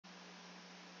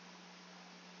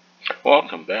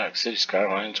Welcome back, City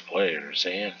Skylines players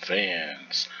and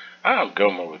fans. I'm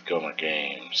Gomer with Gomer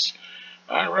Games.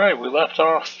 Alright, we left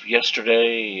off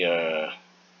yesterday,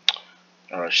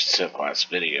 or I should say the last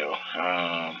video,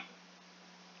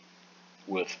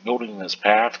 with building this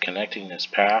path, connecting this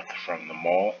path from the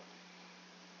mall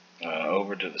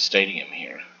over to the stadium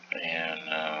here.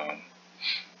 And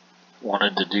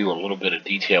wanted to do a little bit of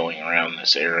detailing around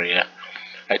this area.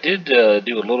 I did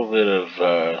do a little bit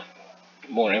of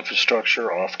more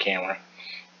infrastructure off camera.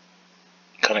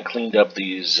 Kind of cleaned up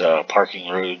these parking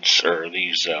roads, or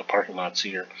these parking lots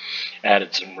here.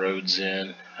 Added some roads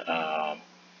in,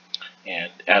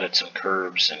 and added some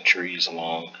curbs and trees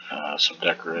along, some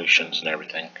decorations and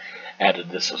everything. Added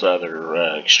this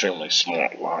other extremely small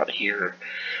lot here.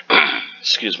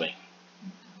 Excuse me.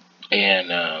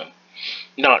 And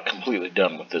not completely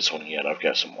done with this one yet. I've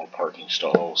got some more parking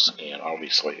stalls and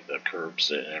obviously the curbs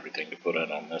and everything to put in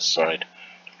on this side.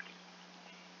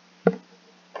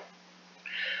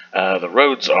 The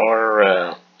roads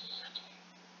are,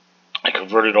 I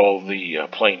converted all the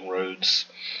plain roads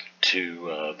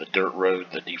to the dirt road,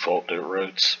 the default dirt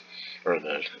roads, or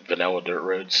the vanilla dirt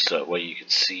roads, so that way you can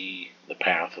see the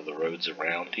path of the roads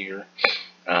around here.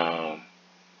 And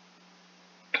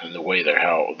the way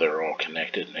how they're all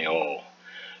connected, and they all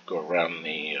go around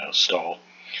the stall.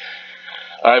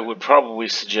 I would probably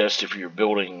suggest, if you're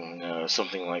building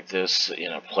something like this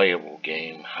in a playable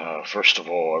game, first of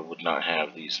all, I would not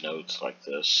have these nodes like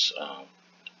this.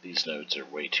 These nodes are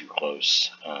way too close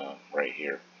right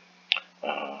here.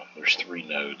 There's 3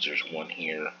 nodes. There's one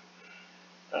here.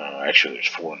 Actually, there's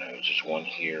 4 nodes. There's one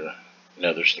here.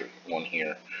 No, there's 3. One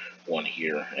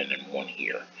here, and then one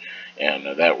here.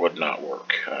 And that would not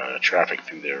work. Traffic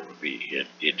through there would be,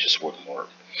 it just wouldn't work.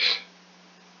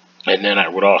 And then I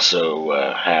would also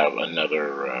have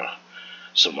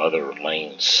some other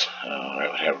lanes. I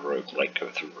would have a road like go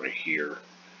through right here.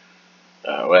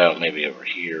 Well, maybe over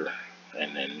here,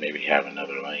 and then maybe have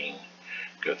another lane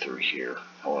go through here,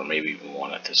 or maybe even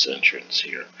one at this entrance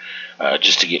here,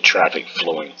 just to get traffic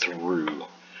flowing through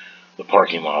the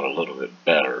parking lot a little bit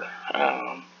better,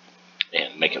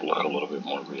 and make it look a little bit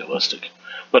more realistic.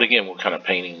 But again, we're kind of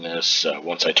painting this.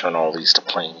 Once I turn all these to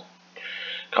plain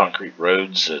concrete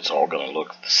roads, it's all going to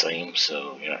look the same,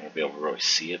 so you're not going to be able to really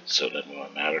see it, so it doesn't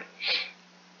really matter.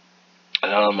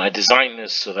 I designed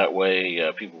this so that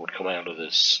way people would come out of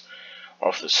this,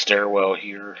 off the stairwell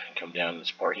here, and come down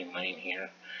this parking lane here,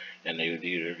 and they would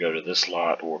either go to this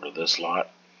lot or to this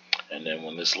lot. And then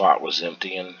when this lot was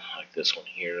emptying, like this one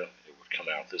here, it would come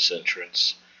out this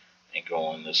entrance and go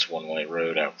on this one-way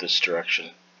road out this direction.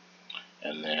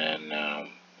 And then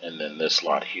this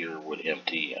lot here would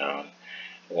empty on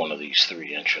one of these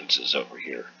 3 entrances over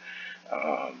here.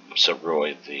 So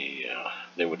really,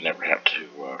 they would never have to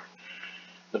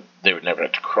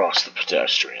cross the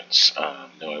pedestrians.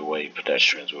 The only way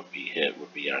pedestrians would be hit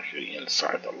would be actually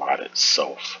inside the lot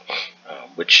itself,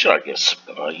 which I guess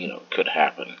could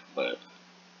happen, but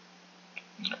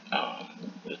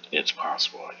it's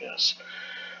possible, I guess.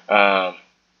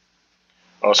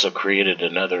 Also created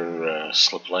another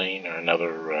slip lane, or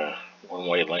another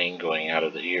one-way lane going out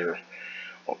of here,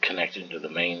 or connecting to the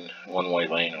main one-way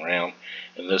lane around.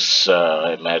 And this,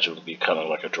 I imagine, would be kind of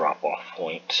like a drop-off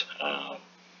point.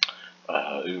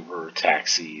 Uber,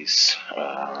 taxis,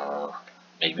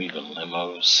 maybe even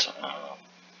limos,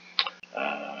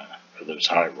 for those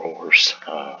high rollers.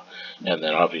 And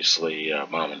then obviously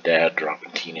mom and dad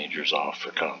dropping teenagers off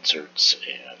for concerts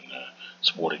and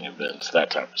sporting events,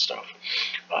 that type of stuff.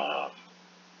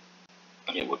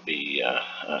 It would be,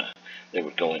 they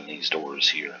would go in these doors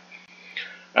here.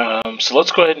 So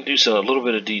let's go ahead and do a little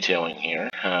bit of detailing here.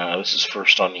 This is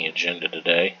first on the agenda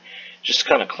today. Just to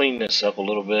kind of clean this up a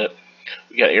little bit.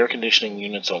 We got air conditioning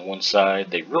units on one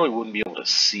side. They really wouldn't be able to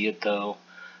see it though,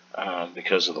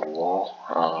 because of the wall.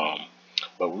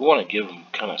 But we want to give them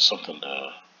kind of something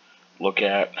to look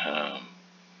at.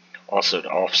 Also to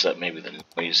offset maybe the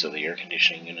noise of the air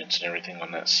conditioning units and everything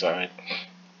on that side.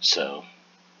 So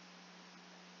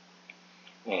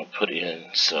I'm going to put in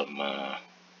some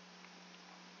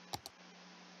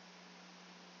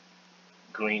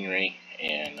greenery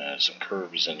and some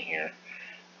curbs in here.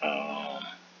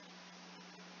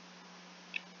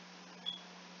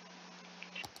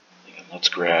 Let's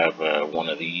grab one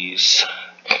of these.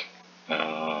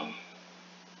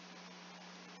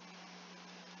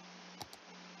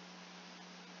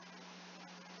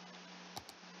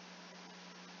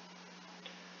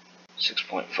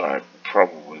 6.5 would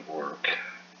probably work.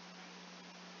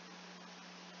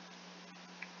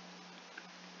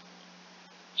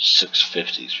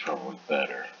 $6.50 is probably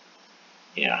better.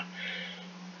 Yeah.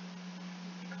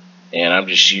 and I'm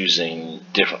just using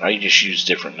different. I just use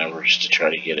different numbers to try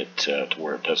to get it to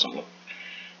where it doesn't look,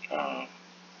 uh,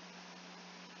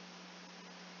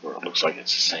 where it looks like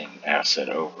it's the same asset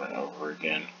over and over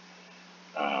again.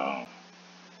 Um,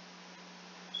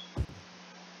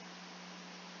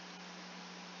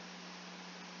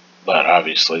 but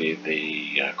obviously,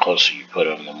 the closer you put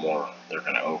them, the more they're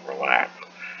going to overlap.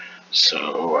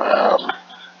 So,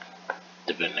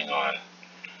 depending on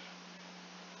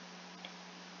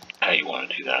how you want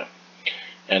to do that.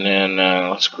 And then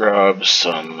let's grab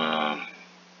some, how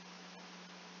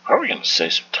are we going to say,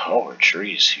 some taller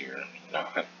trees here? I mean,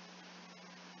 not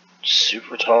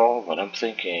super tall, but I'm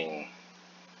thinking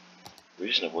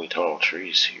reasonably tall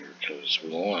trees here, because we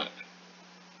want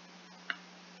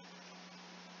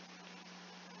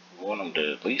them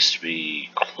to at least be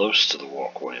close to the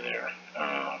walkway there.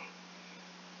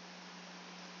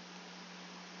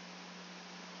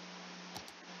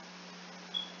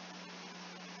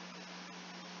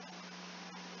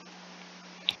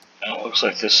 And it looks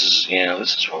like this is, yeah,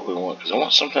 this is what we want, because I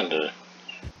want something to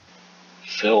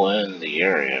fill in the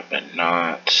area, but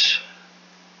not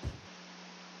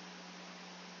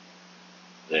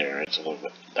there. It's a little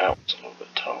bit, that one's a little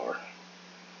bit taller.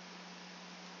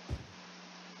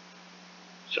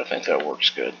 So I think that works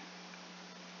good.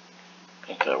 I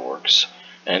think that works.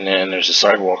 And then there's a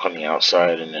sidewalk on the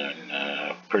outside, and then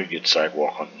a pretty good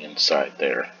sidewalk on the inside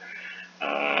there.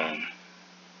 I'm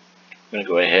going to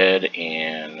go ahead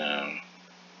and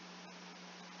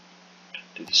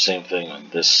do the same thing on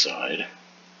this side.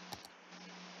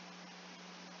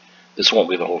 This won't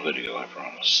be the whole video, I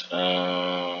promise.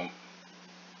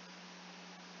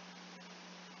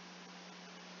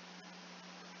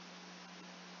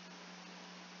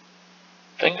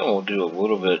 Thinking we'll do a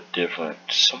little bit different,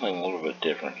 something a little bit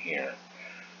different here.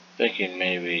 Thinking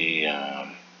maybe,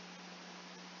 and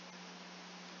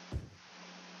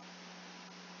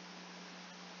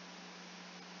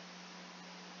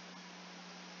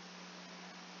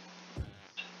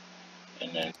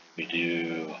then we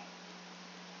do,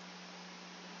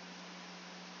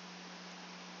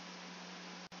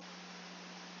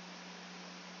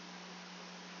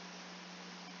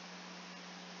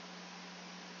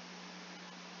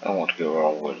 I don't want to go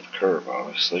all the way to the curb,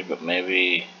 obviously, but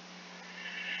maybe,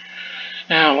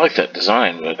 yeah, I like that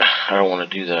design, but I don't want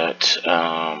to do that.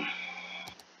 I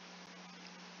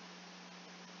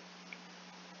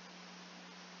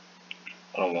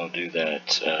don't want to do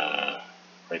that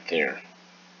right there.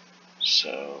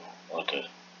 So I'll have to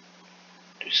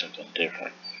do something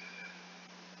different.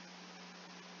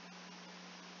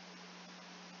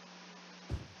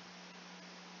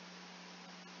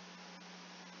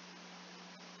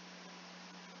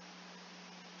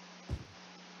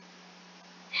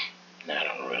 Nah, I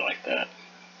don't really like that.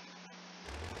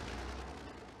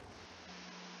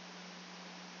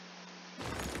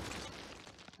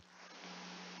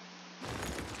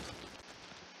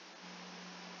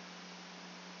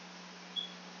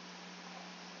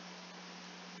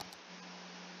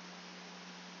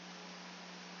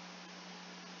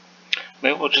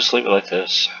 Maybe we'll just leave it like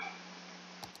this.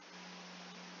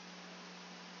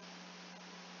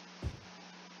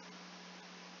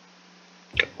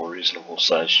 Couple reasonable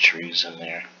sized trees in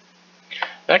there.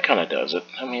 That kind of does it.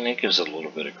 I mean, it gives it a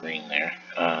little bit of green there.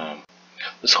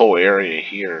 This whole area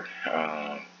here,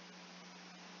 I'm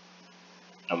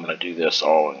going to do this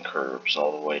all in curves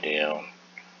all the way down.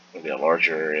 Maybe a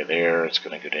larger area there. It's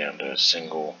going to go down to a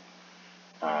single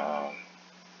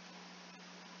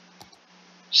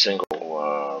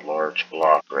large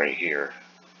block right here,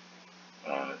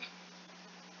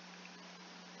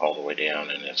 all the way down,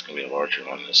 and it's going to be a larger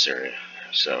one in this area.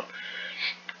 So,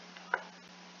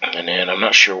 and then I'm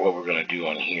not sure what we're going to do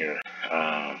on here,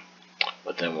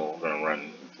 but then we're going to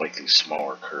run like these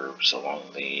smaller curves along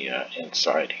the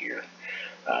inside here.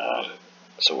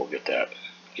 So we'll get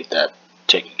that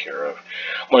taken care of.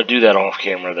 I'm going to do that off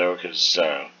camera though, because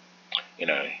you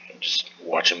know, just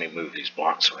watching me move these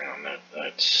blocks around,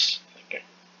 that's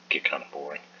get kind of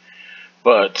boring.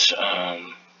 But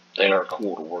they are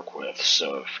cool to work with,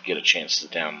 so if you get a chance to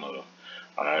download,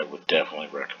 I would definitely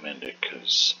recommend it,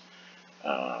 because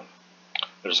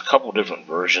there's a couple different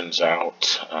versions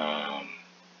out.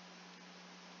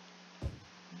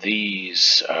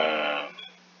 These, I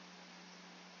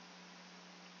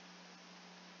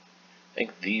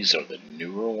think these are the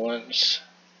newer ones.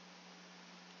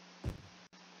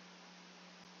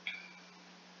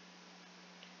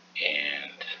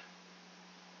 And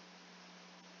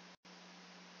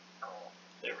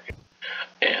there we go.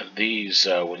 And these,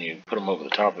 when you put them over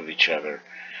the top of each other,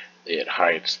 it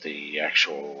hides the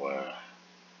actual,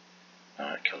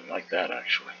 kind of like that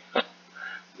actually.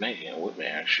 we may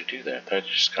actually do that. I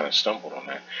just kind of stumbled on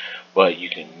that. But you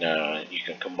can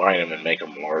combine them and make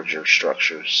them larger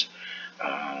structures,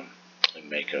 and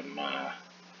make them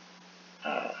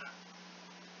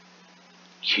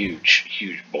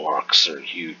huge blocks or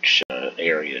huge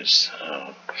areas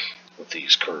with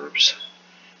these curves.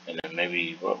 And then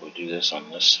maybe we'll do this on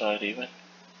this side even.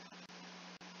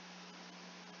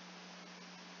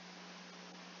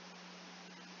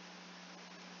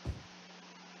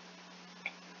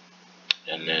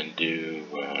 And then do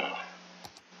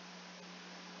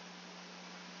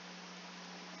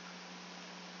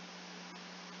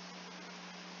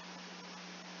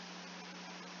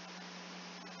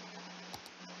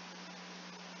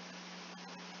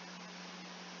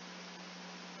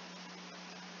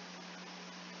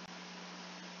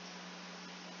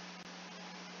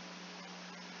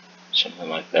something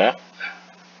like that.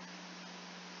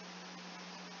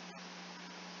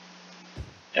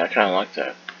 Yeah, I kind of like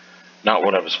that. Not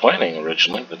what I was planning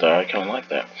originally, but I kind of like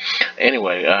that.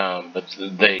 Anyway, but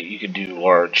you could do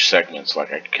large segments,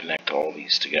 like I could connect all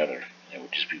these together. It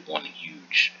would just be one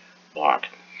huge block.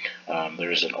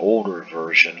 There's an older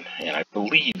version, and I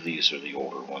believe these are the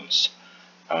older ones,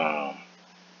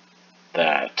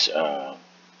 that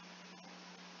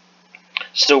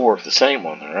still work the same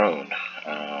on their own.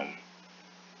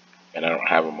 And I don't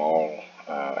have them all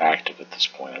active at this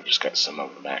point. I've just got some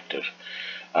of them active.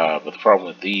 But the problem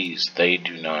with these, they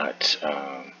do not,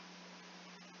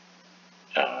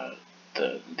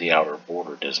 the outer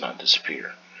border does not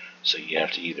disappear. So you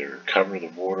have to either cover the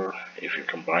border if you're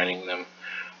combining them,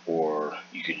 or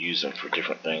you could use them for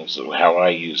different things. So how I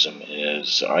use them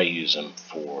is I use them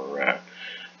for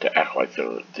to act like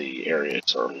the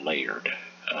areas are layered.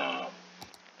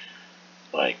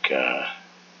 Like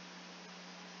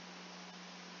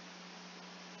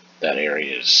that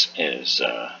area is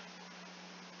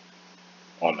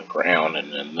on the ground,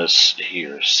 and then this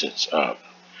here sits up.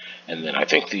 And then I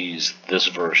think this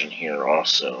version here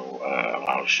also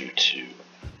allows you to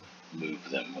move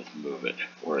them with Move It,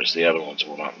 whereas the other ones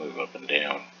will not move up and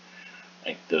down. I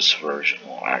think this version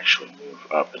will actually move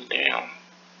up and down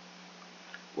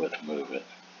with Move It,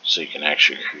 so you can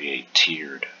actually create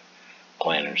tiered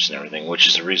planners and everything, which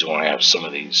is the reason why I have some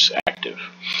of these active,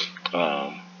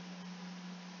 and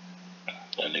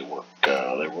they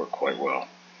work quite well.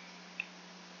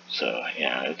 So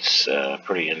yeah, it's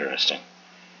pretty interesting.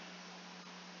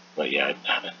 But yeah,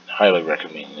 I highly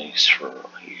recommend these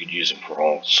you could use them for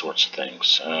all sorts of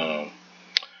things.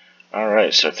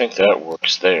 Alright, so I think that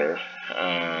works there.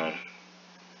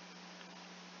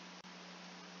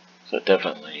 So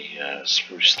definitely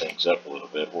spruce things up a little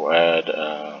bit. We'll add,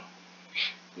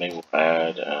 maybe we'll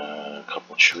add a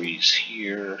couple trees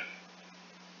here.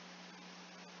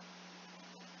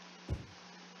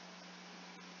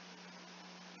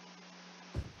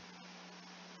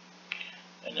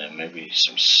 And then maybe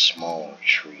some smaller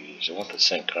trees. I want the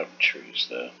same type of trees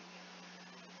though.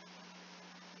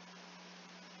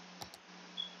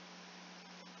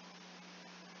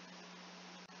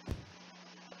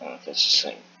 I don't know if that's the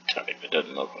same type. It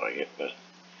doesn't look like it, but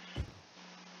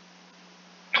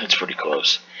it's pretty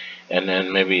close. And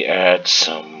then maybe add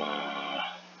some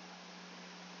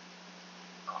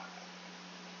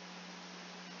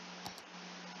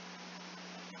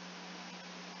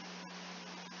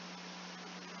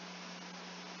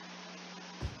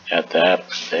add that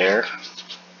there,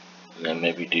 and then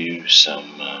maybe do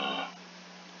some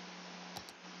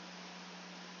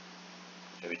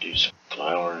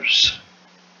flowers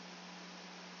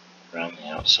around the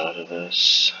outside of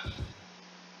this.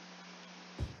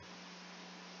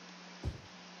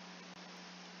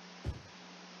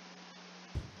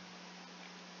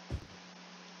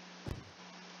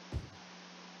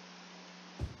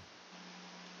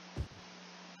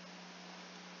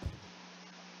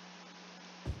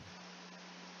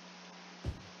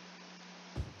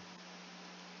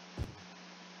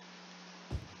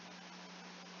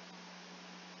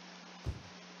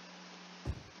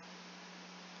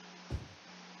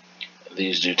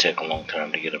 These do take a long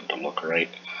time to get them to look right.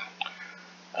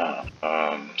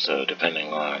 So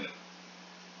depending on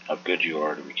how good you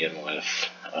are to begin with,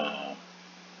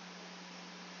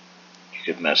 you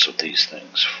could mess with these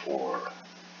things for,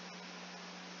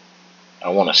 I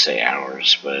want to say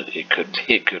hours, but it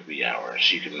could be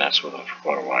hours. You could mess with them for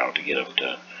quite a while to get them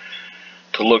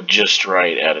to look just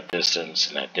right at a distance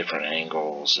and at different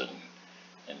angles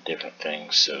and different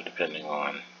things. So depending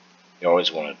on, you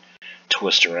always want to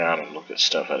twist around and look at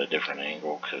stuff at a different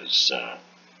angle, because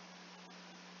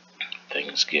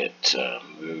things get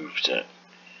moved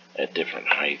at different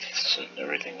heights and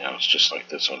everything else. Just like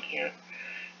this one here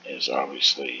is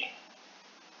obviously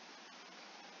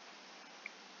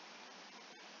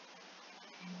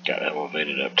got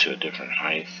elevated up to a different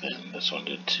height, and this one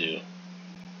did too.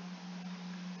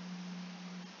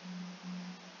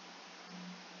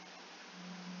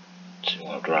 So you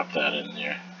want to drop that in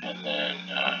there, and then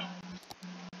I'm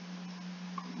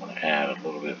going to add a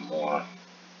little bit more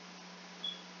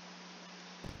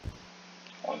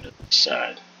onto the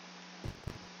side.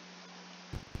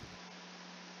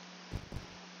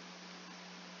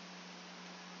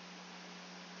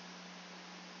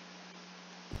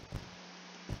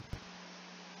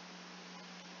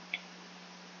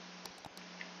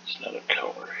 There's another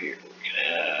color here we could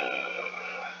have.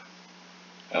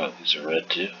 Oh, these are red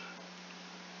too.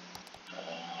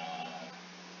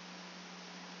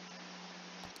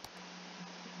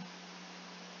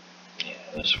 Yeah,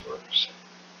 this works.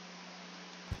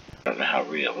 I don't know how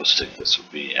realistic this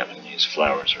would be, having these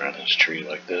flowers around this tree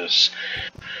like this.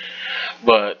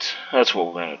 But that's what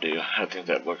we're going to do. I think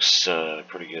that looks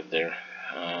pretty good there.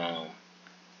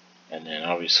 And then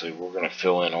obviously we're going to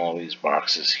fill in all these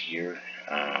boxes here.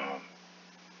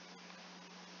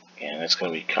 And it's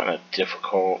going to be kind of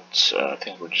difficult. I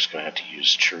think we're just going to have to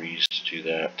use trees to do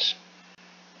that.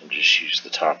 And just use the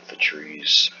top of the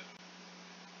trees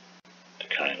to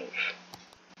kind of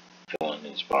fill in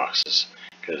these boxes.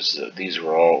 Because these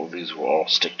will all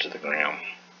stick to the ground.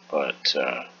 But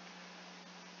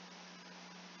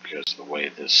because of the way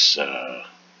this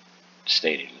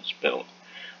stadium is built.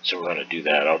 So we're going to do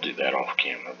that. I'll do that off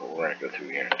camera, but we're going to go through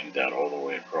here and do that all the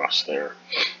way across there,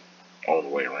 all the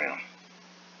way around.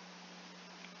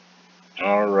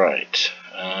 Alright.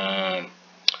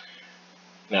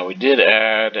 Now we did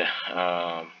add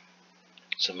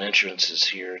some entrances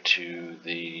here to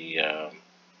the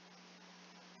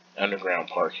underground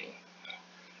parking.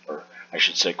 Or I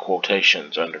should say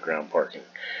quotations, underground parking.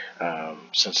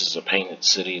 Since it's a painted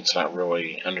city, it's not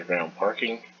really underground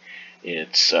parking.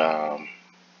 It's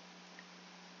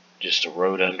just a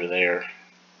road under there.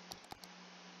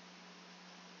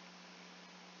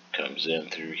 Comes in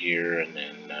through here, and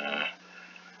then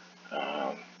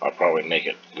I'll probably make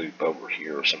it loop over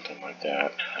here or something like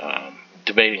that.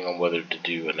 Debating on whether to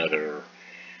do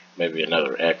maybe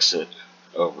another exit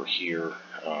over here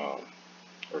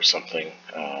or something.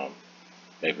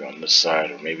 Maybe on this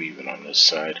side, or maybe even on this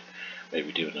side.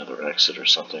 Maybe do another exit or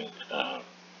something.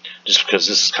 Just because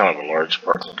this is kind of a large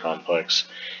parking complex,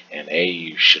 and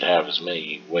you should have as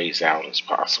many ways out as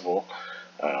possible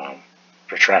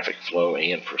for traffic flow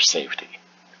and for safety.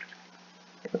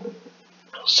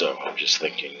 So I'm just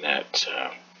thinking that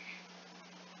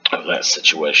of that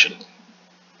situation.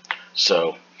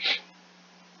 So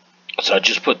I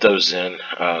just put those in.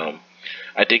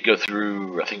 I did go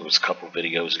through, I think it was a couple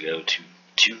videos ago,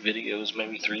 two videos,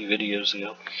 maybe 3 videos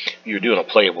ago. If you were doing a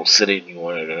playable city and you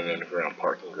wanted an underground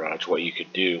parking garage, what you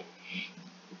could do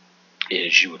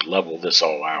is you would level this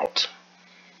all out,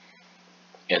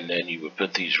 and then you would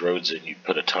put these roads in. You'd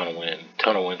put a tunnel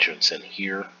entrance in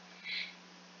here,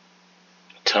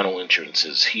 tunnel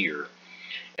entrances here,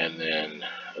 and then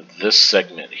this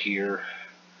segment here.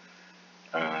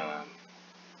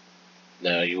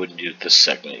 No, you wouldn't do this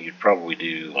segment. You'd probably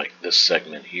do like this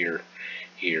segment here,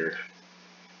 here,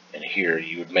 and here.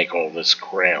 You would make all this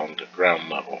ground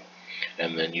level,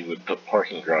 and then you would put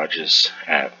parking garages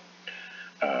at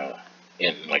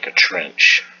in like a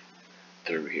trench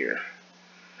through here,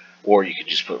 or you could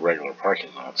just put regular parking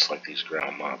lots like these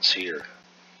ground lots here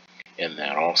in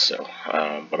that also.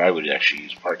 But I would actually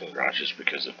use parking garages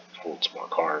because it holds more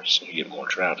cars, so you get more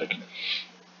traffic.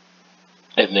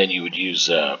 And then you would use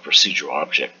procedural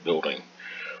object building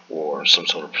or some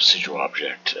sort of procedural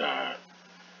object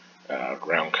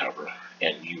ground cover,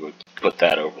 and you would put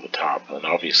that over the top. And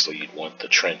obviously you'd want the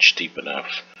trench deep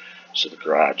enough so the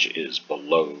garage is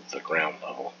below the ground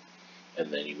level.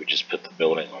 And then you would just put the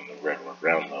building on the regular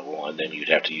ground level, and then you'd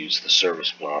have to use the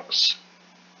service blocks,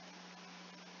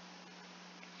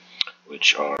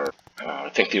 which are, I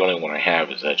think the only one I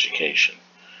have is education,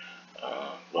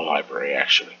 the library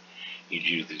actually. You'd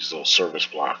use these little service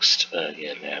blocks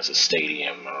in as a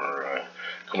stadium or a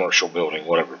commercial building,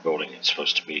 whatever building it's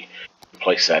supposed to be.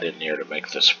 Place that in there to make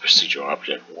this procedural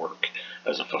object work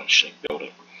as a functioning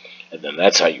building. And then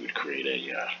that's how you would create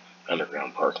a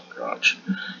underground parking garage.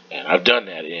 And I've done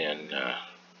that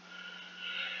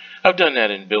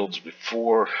in builds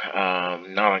before,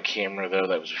 not on camera though.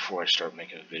 That was before I started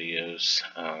making videos.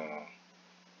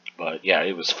 But yeah,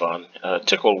 it was fun. It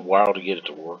took a little while to get it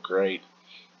to work right.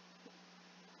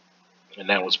 And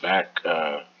that was back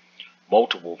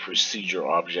multiple procedural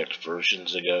object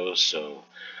versions ago, so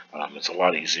it's a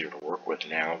lot easier to work with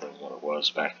now than what it was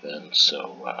back then.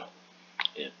 So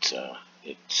it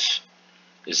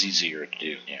is easier to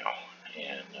do now,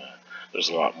 and there's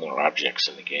a lot more objects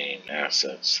in the game,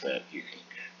 assets that you can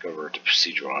convert to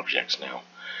procedural objects now,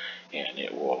 and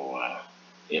it will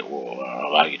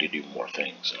allow you to do more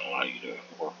things and allow you to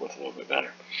work with a little bit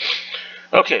better.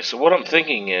 Okay, so what I'm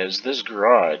thinking is this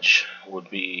garage would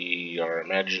be our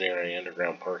imaginary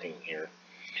underground parking here.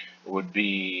 Would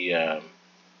be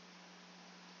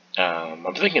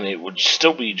I'm thinking it would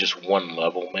still be just one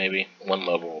level, maybe one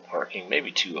level of parking,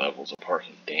 maybe 2 levels of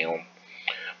parking down.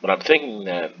 But I'm thinking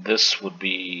that this would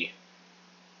be,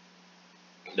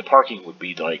 the parking would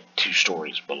be like 2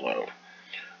 stories below,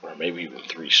 or maybe even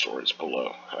 3 stories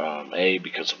below. A,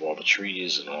 because of all the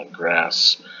trees and all the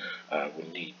grass we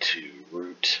need to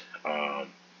root,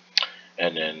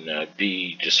 and then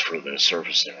B, just for the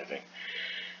surface and everything.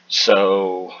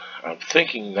 So I'm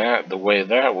thinking that the way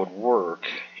that would work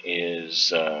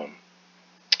is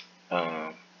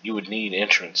you would need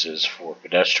entrances for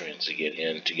pedestrians to get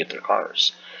in to get their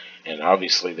cars. And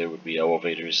obviously there would be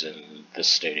elevators in this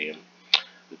stadium,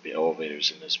 there'd be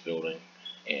elevators in this building,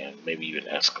 and maybe even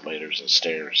escalators and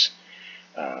stairs.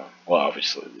 Well,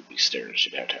 obviously there would be stairs,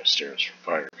 you'd have to have stairs for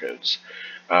fire codes.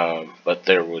 But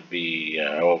there would be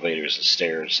elevators and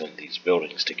stairs in these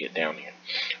buildings to get down here.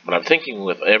 But I'm thinking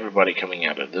with everybody coming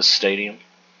out of this stadium,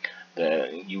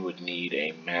 that you would need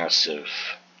a massive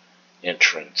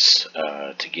entrance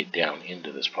to get down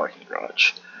into this parking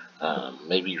garage.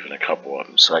 Maybe even a couple of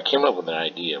them. So I came up with an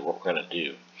idea. What we're going to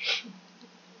do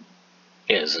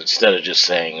is, instead of just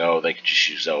saying, oh, they could just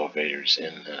use elevators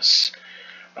in this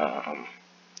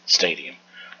stadium,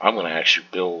 I'm going to actually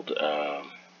build a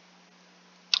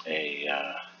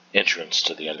entrance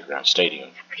to the underground stadium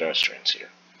for pedestrians here.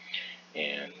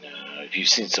 And if you've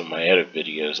seen some of my edit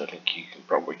videos, I think you can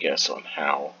probably guess on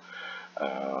how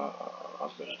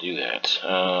I'm going to do that.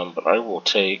 But I will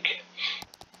take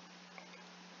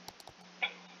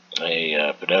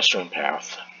a pedestrian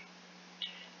path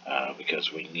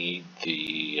because we need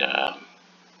the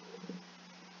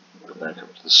go back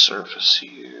up to the surface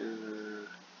here.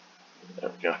 There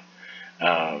we go.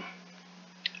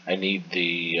 I need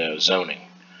the zoning.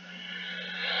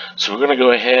 So we're going to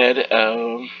go ahead.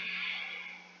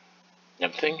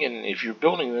 I'm thinking if you're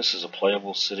building this as a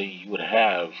playable city, you would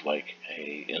have like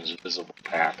a invisible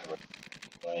path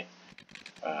way.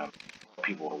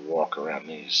 People to walk around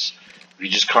these. If you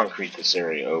just concrete this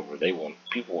area over,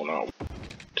 people will not.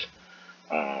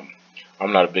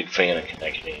 I'm not a big fan of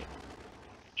connecting.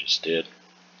 Just did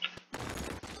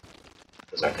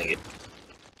because I think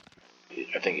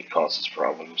it causes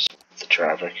problems with the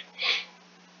traffic.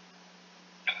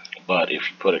 But if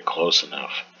you put it close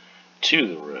enough to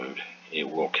the road, it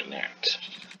will connect,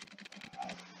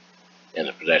 and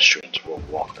the pedestrians will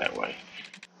walk that way.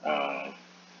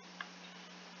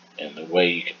 And the way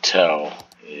you can tell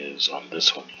is on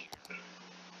this one here.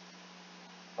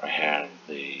 I have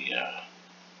the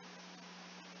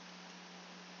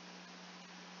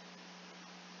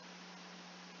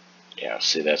yeah,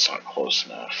 see, that's not close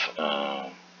enough.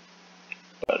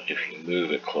 But if you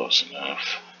move it close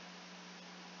enough,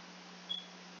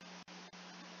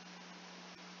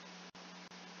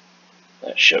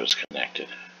 that shows connected.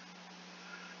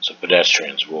 So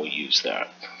pedestrians will use that,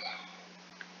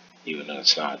 even though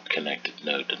it's not connected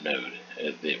node to node.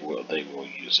 They will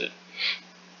use it.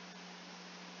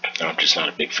 I'm just not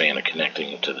a big fan of connecting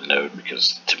it to the node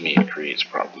because to me it creates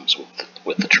problems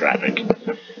with the traffic,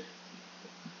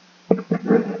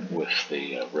 with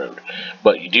the road.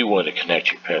 But you do want to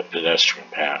connect your pedestrian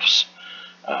paths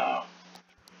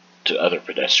to other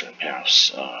pedestrian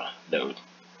paths, node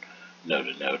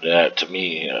to node. That to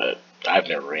me, I've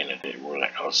never ran into it where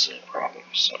that causes any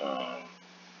problems.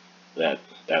 That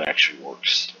actually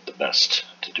works the best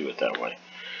to do it that way.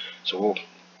 So we'll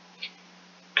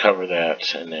cover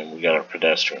that, and then we got our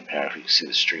pedestrian path. You can see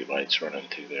the street lights running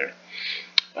through there.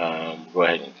 Go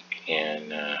ahead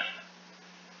and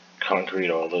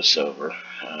concrete all this over.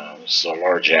 This is a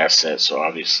large asset, so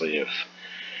obviously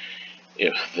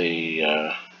if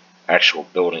the actual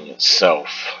building itself,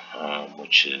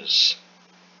 which is,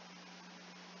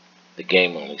 the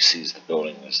game only sees the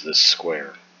building as this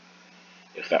square.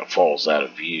 If that falls out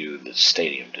of view, the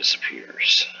stadium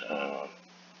disappears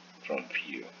from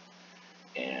view,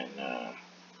 and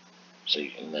so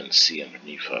you can then see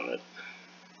underneath of it.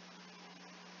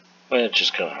 But it's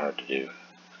just kind of hard to do.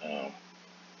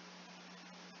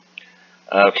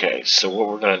 Okay, so what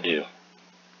we're going to do,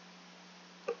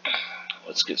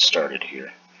 let's get started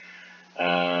here.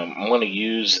 I'm going to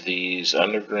use these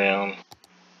underground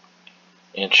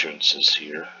entrances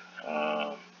here.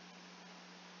 I'm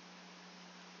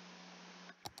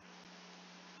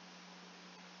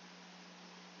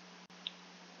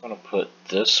going to put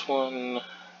this one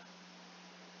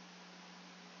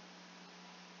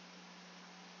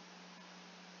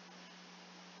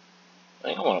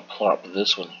plop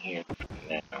this one here for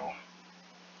now.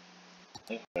 I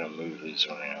think I'm going to move these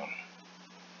around.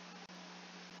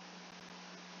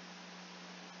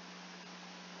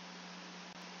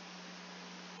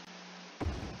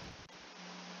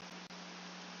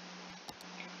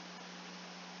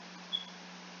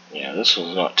 Yeah, this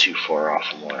one's not too far off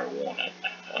from where I want it.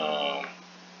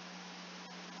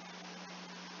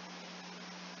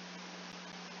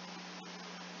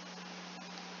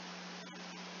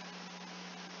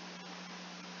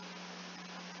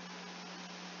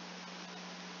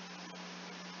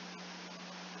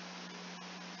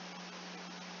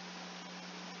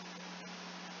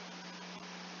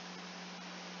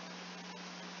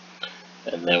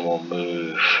 And then we'll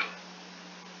move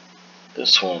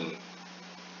this one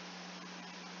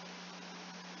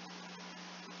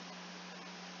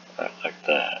right like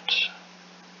that.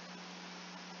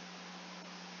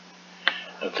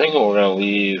 I'm thinking we're going to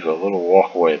leave a little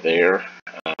walkway there.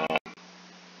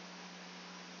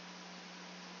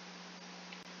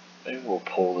 Maybe we'll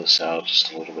pull this out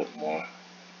just a little bit more.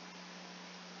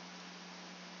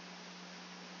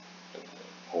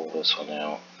 Pull this one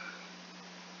out.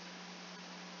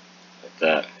 Like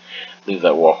that. Leave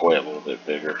that walkway a little bit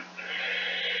bigger.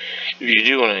 If you're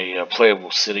doing a playable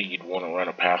city, you'd want to run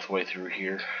a pathway through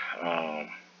here.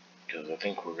 Because I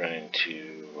think we're going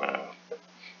to...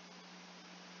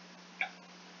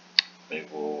 maybe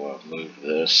we'll move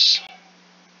this.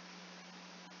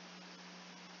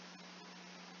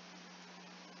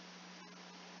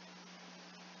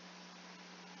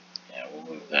 Yeah, we'll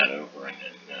move that over, and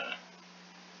then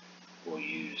we'll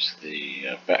use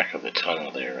the back of the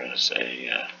tunnel there as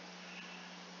a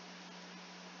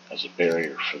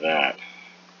barrier for that.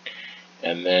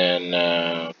 And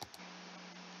then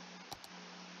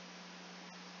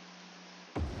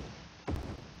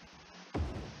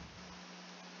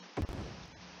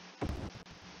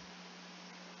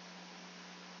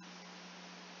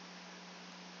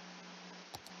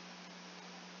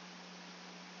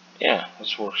yeah,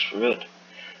 this works good.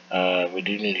 We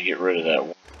do need to get rid of that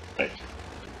one. Right?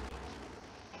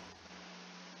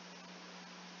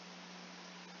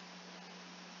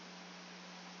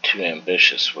 Too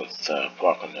ambitious with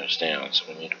plopping those down, so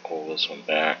we need to pull this one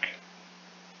back.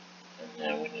 And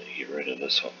then we need to get rid of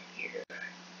this one here.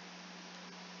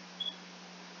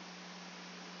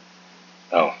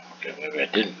 Oh, okay, maybe I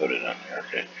didn't put it on there.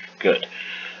 Okay, good.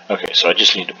 Okay, so I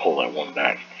just need to pull that one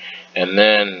back. And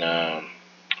then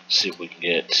see if we can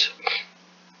get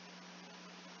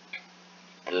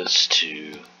this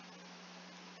to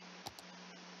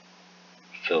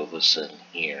fill this in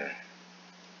here.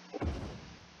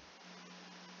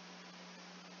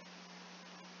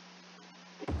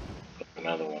 Put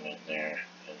another one in there,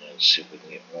 and then see if we can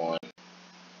get one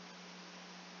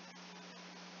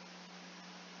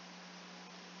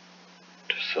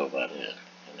to fill that in.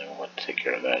 And then we'll take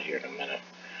care of that here in a minute.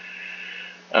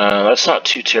 That's not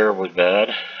too terribly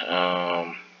bad.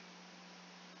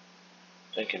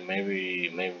 Thinking maybe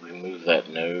we move that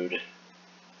node,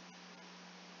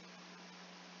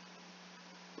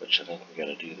 which I think we got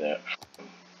to do that from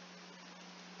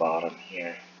bottom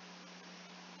here.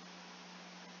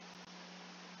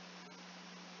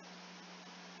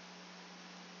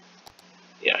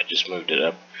 Yeah, I just moved it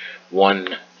up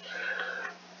one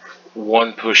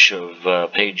push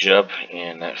of page up,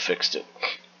 and that fixed it.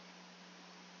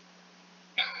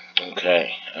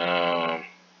 Okay.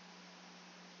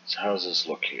 So how does this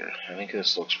look here? I think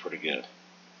this looks pretty good.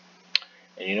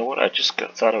 And you know what? I just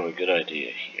thought of a good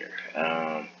idea here.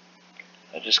 I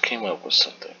just came up with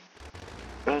something.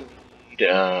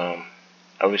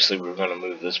 Obviously, we're going to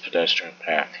move this pedestrian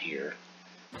path here.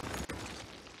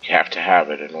 You have to have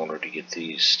it in order to get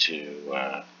these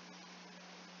to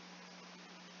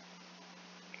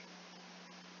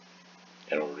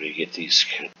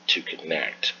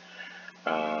connect.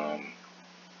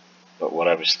 But what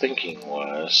I was thinking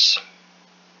was,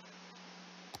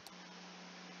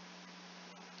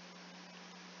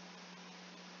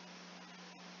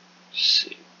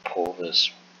 see, pull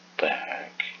this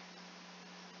back.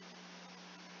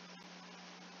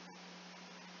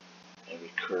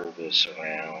 Maybe curve this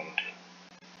around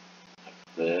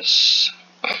like this.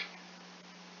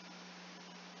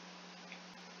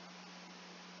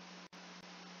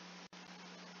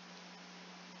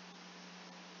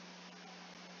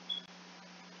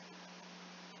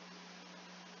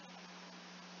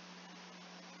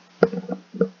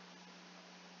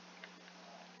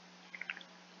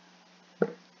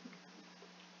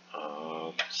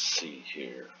 Let's see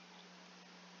here.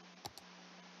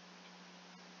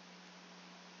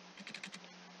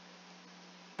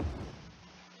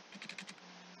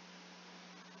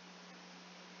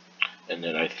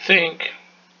 And then I think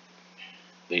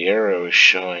the arrow is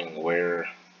showing where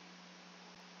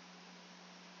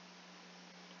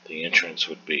the entrance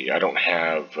would be. I don't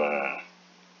have,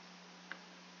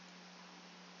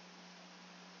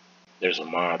 there's a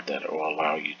mod that will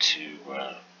allow you to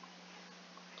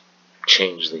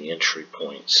change the entry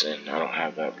points, and I don't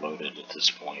have that loaded at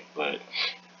this point, but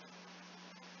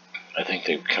I think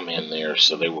they would come in there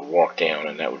so they would walk down,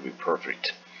 and that would be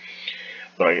perfect.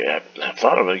 But I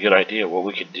thought of a good idea. What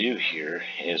we could do here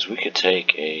is we could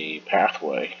take a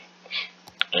pathway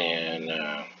and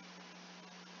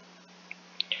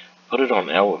put it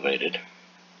on elevated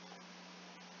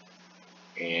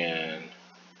and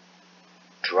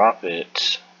drop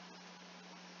it.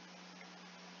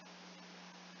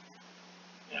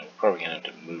 Yeah, we're probably going to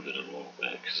have to move it a little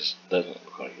bit because it doesn't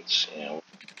look like it's,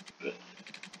 but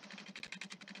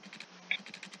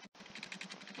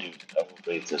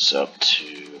elevate this up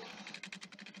to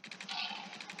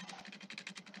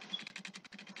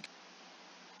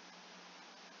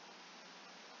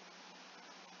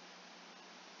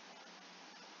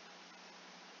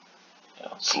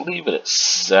let's leave it at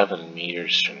 7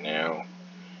 meters for now,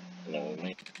 and then we'll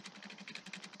make,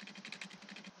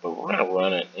 but we're going to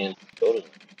run it in the building.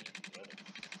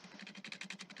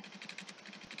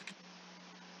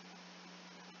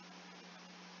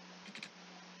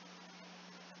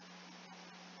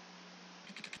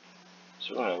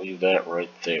 So we're going to leave that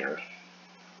right there,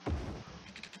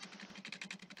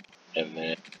 and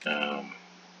then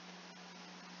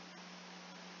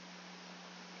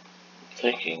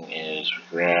thinking is we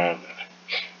grab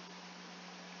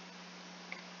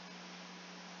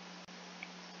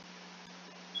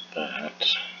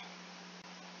that.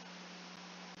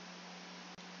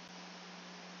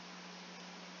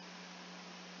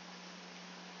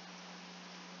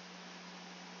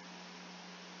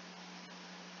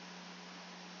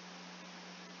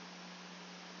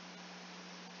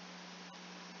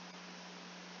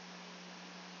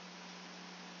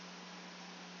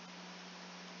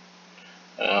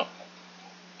 Well,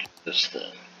 do this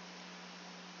then.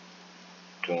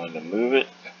 Going to move it.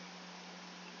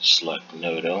 Select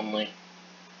node only.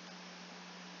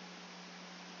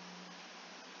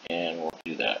 And we'll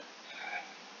do that.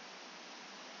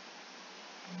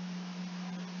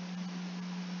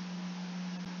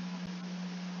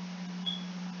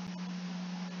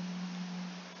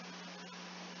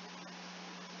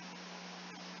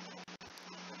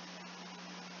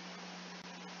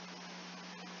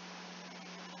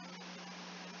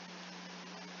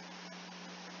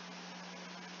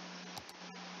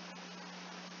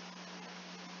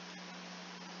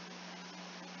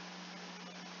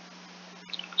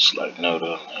 Select node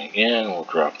only again. We'll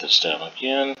drop this down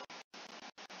again.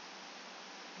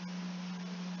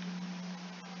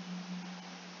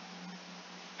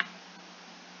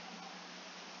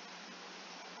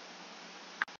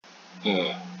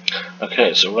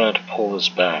 Okay, so we're going to have to pull this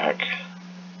back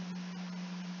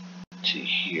to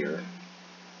here.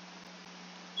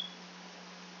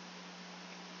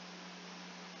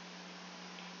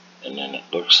 And then it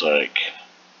looks like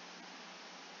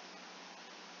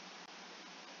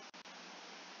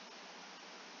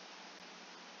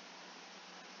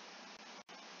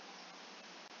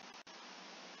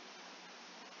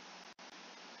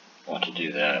I want to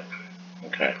do that.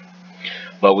 Okay.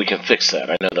 But we can fix that.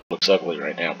 I know that looks ugly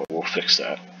right now, but we'll fix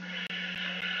that.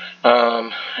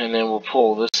 And then we'll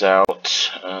pull this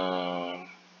out.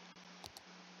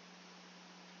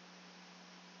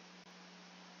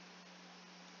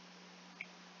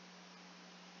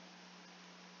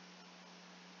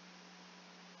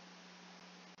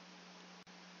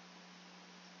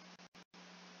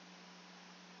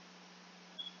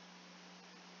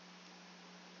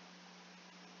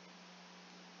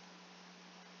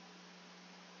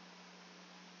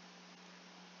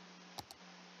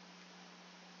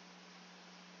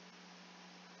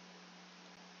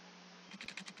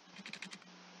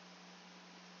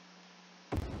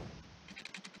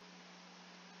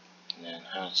 And then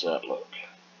how does that look?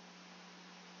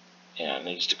 Yeah, it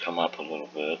needs to come up a little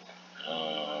bit.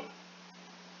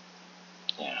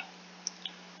 Yeah.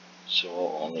 So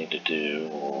what we'll need to do,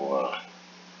 we'll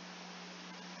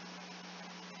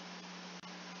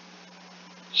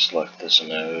select this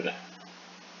node,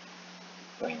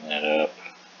 bring that up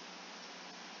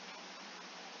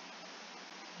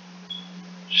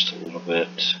just a little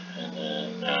bit, and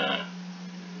then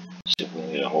see if we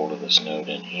can get a hold of this node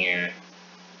in here.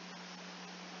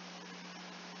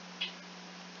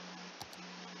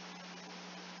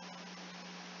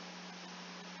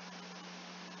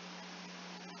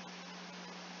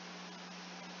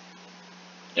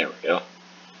 There we go.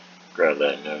 grab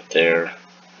that node there.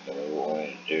 And then what we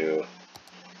want to do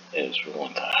is we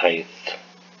want the height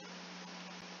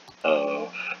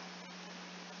of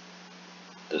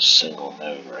this single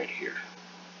node right here.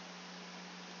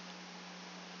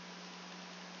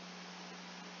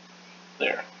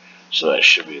 There. So that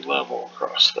should be level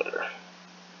across there.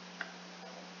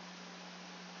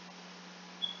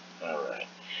 Alright.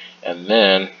 And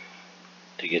then,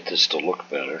 to get this to look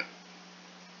better,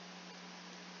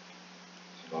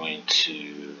 I'm going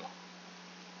to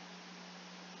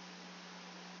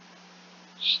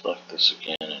select this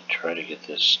again and try to get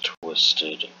this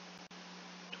twisted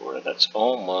to where that's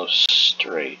almost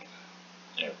straight.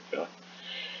 There we go.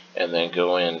 And then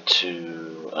go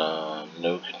into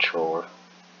node controller.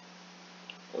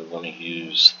 We want to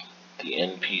use the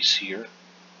end piece here,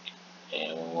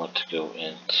 and we want to go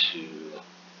into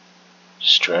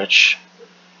stretch.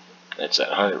 It's at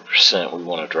 100%. We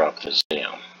want to drop this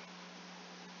down.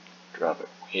 Drop it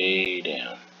way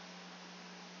down.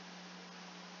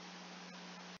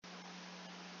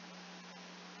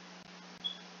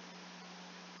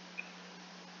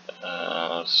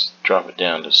 Let's drop it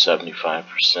down to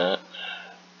 75%.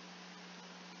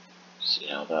 See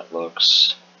how that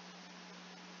looks.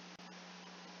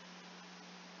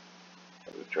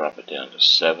 We drop it down to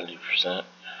 70%. A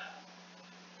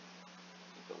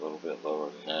little bit lower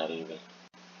than that even.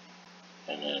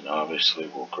 And then obviously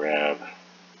we'll grab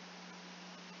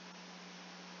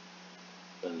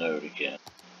the node again.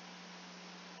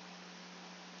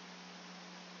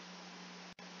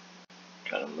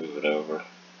 Kind of move it over.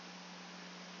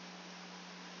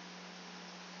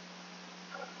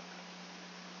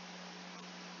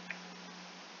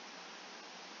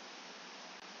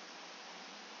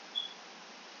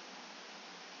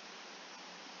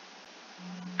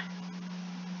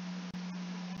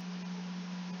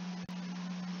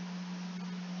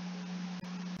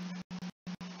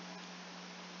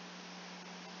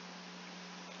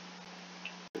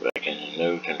 Back in the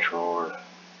node controller.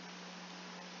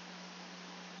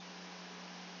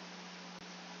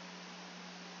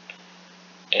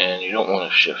 And you don't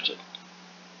want to shift it.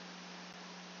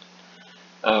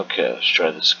 Okay, let's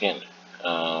try this again. We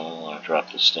want to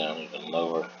drop this down even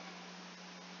lower.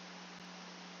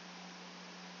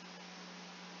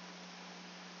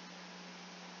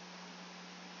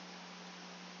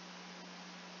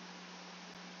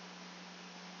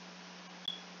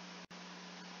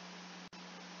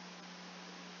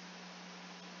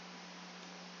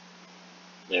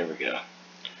 There we go.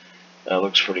 That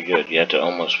looks pretty good. You have to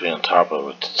almost be on top of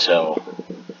it to tell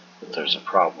if there's a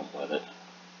problem with it.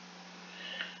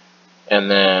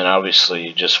 And then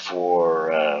obviously just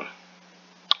for, I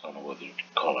don't know whether you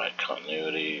call that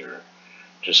continuity or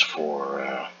just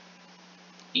for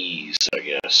ease, I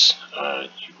guess,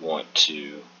 you want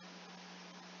to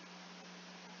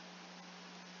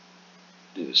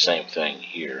do the same thing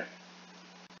here.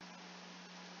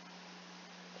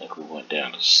 I think we went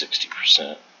down to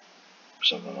 60%,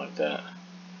 something like that.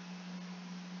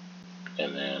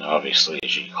 And then obviously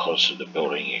as you get closer to the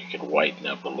building, you can whiten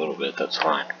up a little bit, that's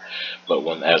fine. But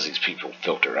as these people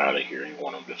filter out of here, you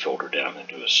want them to filter down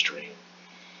into a stream.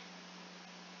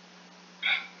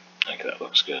 I think that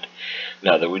looks good.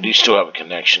 Now that we do still have a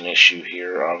connection issue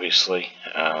here, obviously.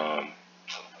 I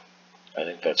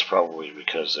think that's probably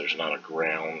because there's not a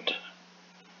ground.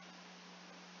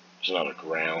 There's not a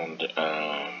ground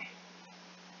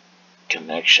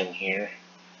connection here.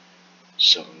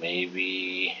 So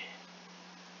maybe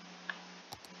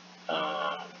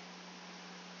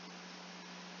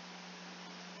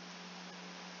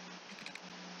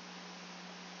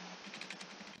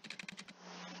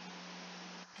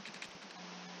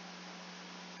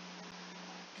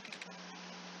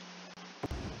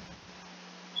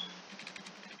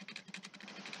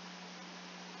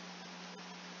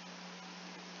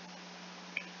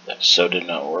that so did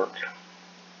not work.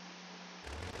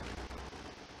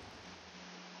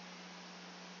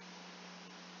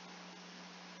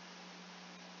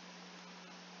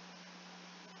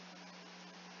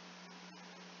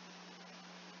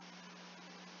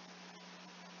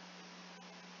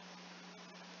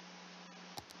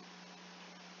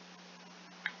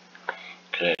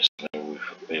 Okay, so maybe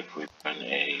if we run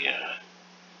a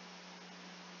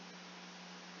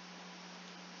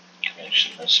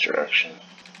connection in this direction.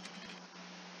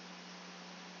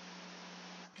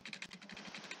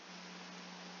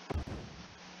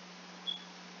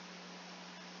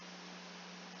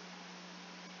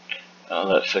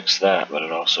 That fixed that, but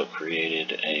it also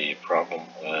created a problem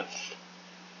with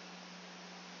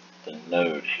the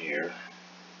node here.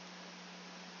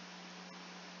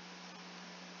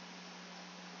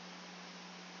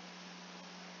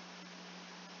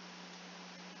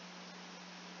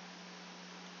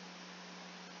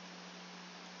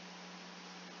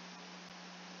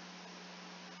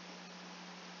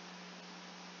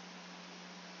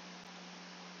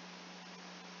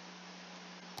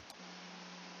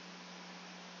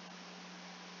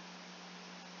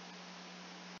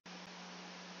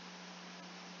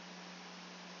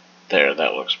 There,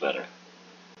 that looks better.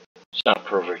 It's not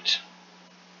perfect,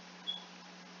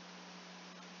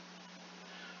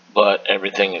 but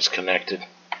everything is connected.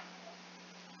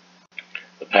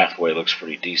 The pathway looks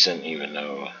pretty decent, even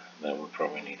though that would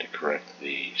probably need to correct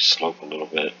the slope a little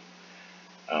bit.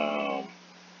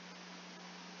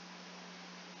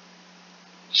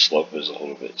 Slope is a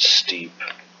little bit steep,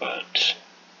 but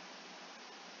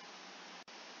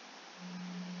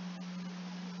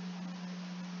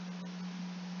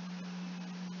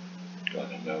going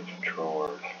to node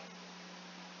controller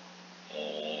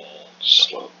and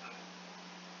slope.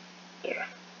 There,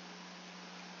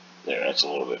 that's a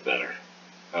little bit better.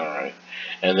 Alright,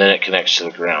 and then it connects to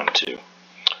the ground too.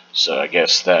 So I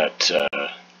guess that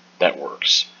that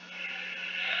works.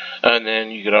 And then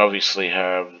you could obviously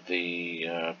have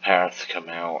the path come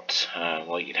out.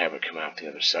 Well, you could have it come out the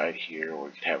other side here, or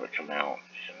you could have it come out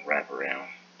and wrap around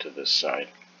to this side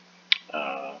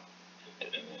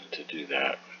to do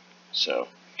that. So,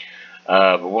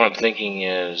 but what I'm thinking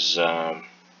is, I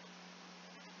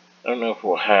don't know if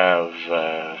we'll have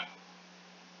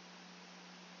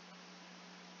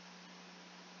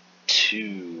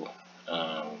two.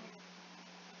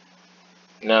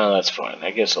 No, that's fine. I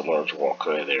guess a large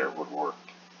walkway there would work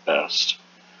best.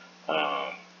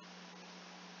 And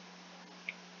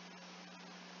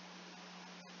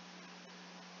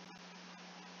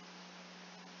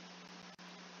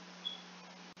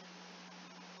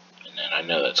then I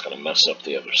know that's going to mess up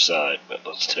the other side, but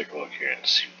let's take a look here and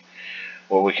see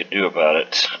what we could do about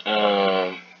it.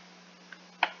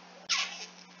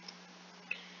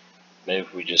 Maybe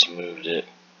if we just moved it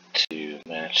to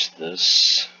match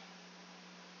this.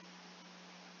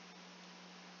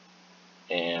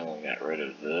 And we got rid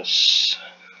of this.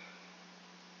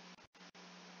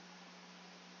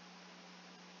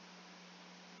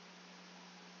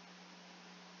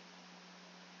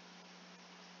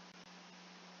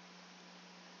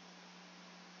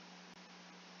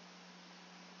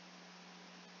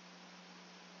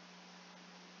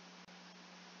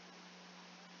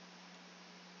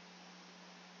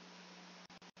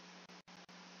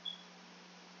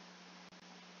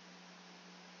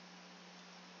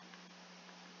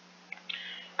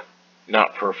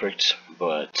 Not perfect,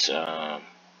 but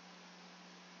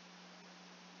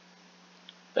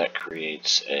that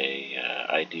creates a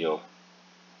ideal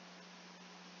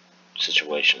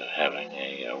situation of having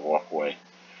a walkway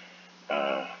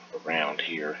around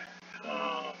here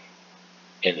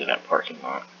into that parking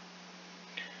lot.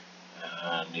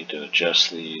 I need to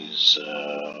adjust these.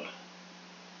 I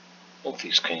think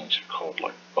these canes are called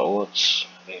like bullets.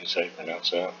 I think is how you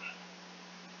pronounce that.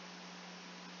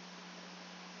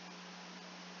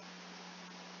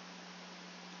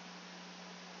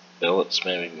 Billets,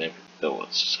 maybe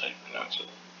billets is how you pronounce it.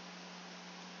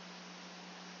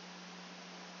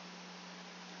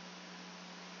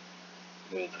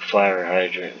 Move the fire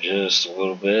hydrant just a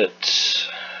little bit.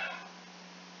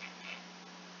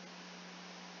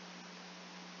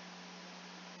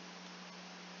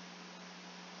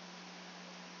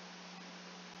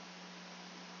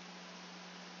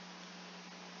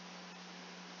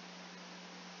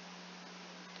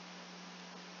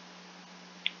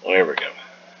 Well, there we go.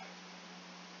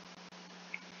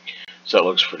 So that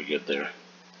looks pretty good there.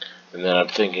 And then I'm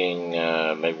thinking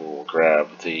maybe we'll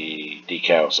grab the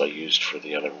decals I used for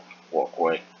the other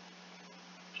walkway.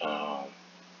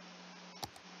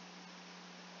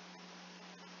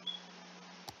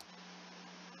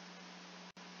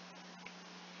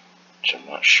 Which I'm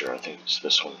not sure. I think it's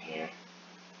this one here.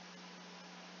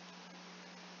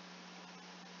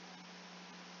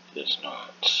 It is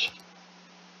not.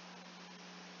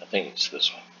 I think it's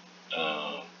this one.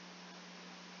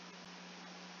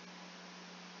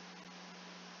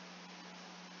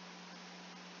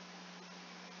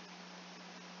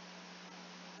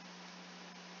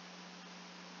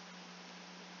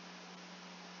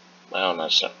 Well,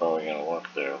 that's not probably going to work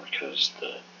there because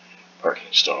the parking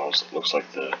stalls, it looks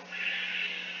like the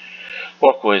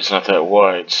walkway is not that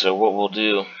wide. So what we'll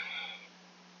do,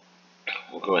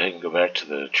 we'll go ahead and go back to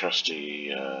the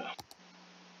trusty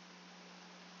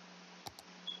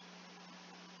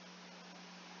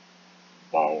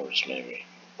bollards, maybe.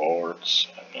 Bollards,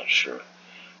 I'm not sure.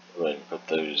 Go ahead and put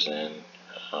those in.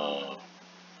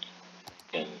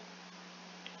 And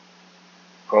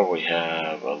probably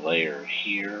have a layer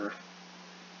here.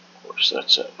 Of course,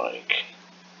 that's at like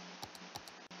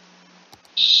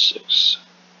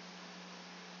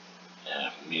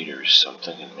 6.5 meters,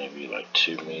 something, and maybe like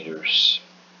 2 meters.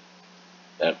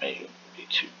 That may be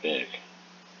too big.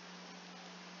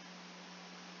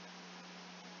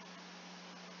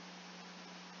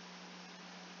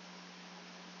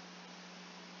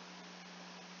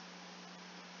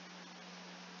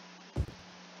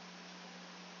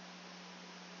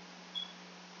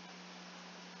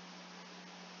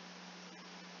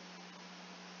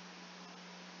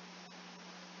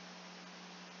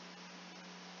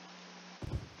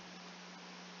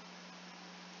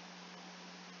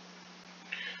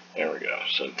 we go.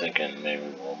 So I'm thinking maybe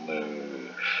we'll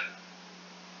move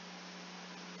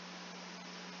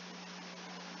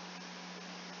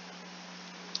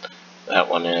that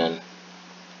one in.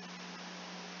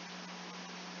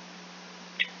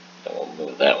 And we'll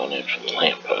move that one in from the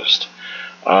lamppost.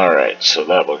 Alright, so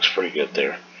that looks pretty good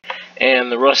there.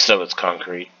 And the rest of it's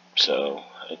concrete, so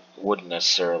it wouldn't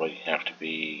necessarily have to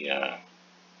be,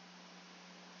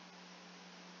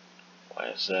 why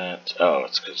is that? Oh,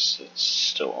 it's because it's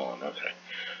still on, okay.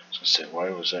 I was going to say, why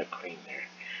was that green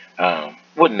there?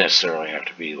 Wouldn't necessarily have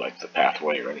to be like the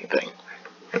pathway or anything,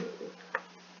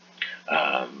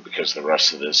 because the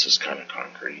rest of this is kind of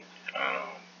concrete,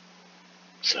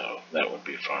 so that would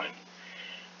be fine.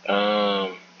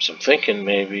 So I'm thinking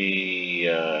maybe,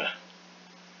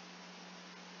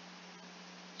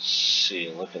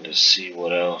 looking to see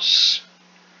what else.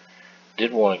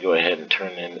 Did want to go ahead and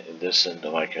turn this into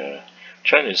like a,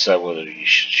 trying to decide whether we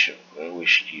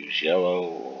should use yellow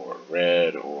or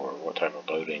red, or what type of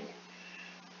loading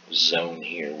zone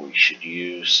here we should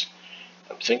use.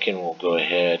 I'm thinking we'll go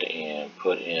ahead and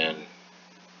put in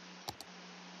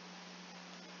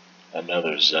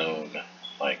another zone,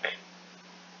 like,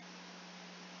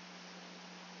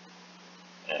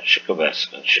 it should go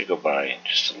by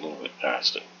just a little bit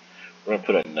past it. We're going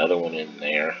to put another one in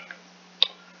there,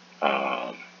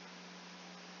 and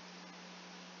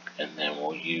then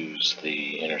we'll use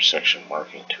the intersection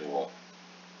marking tool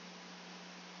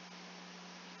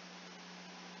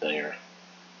there.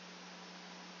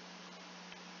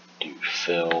 Do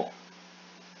fill.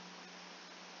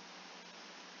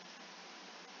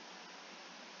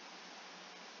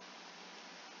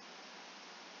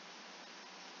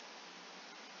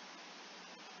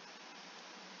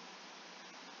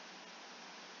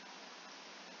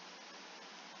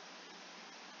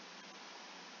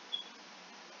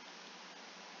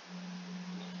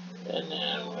 And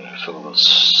then we're going to fill the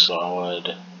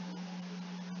solid.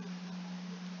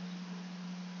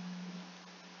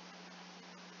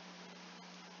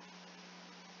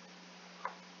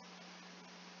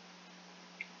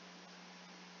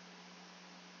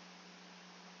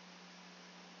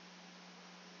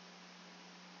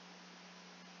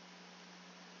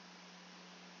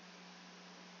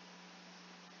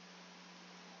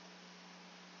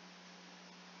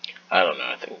 I don't know,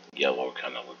 I think yellow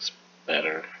kind of looks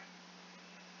better.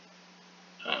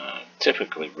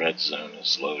 Typically red zone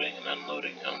is loading and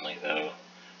unloading only, though.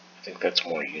 I think that's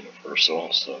more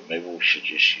universal, so maybe we should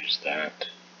just use that.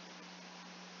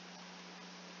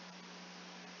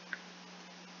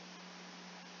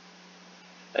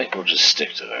 I think we'll just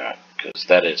stick to that, because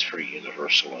that is pretty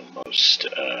universal in most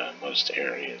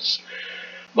areas.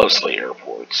 Mostly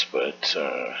airports, but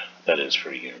that is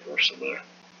pretty universal there.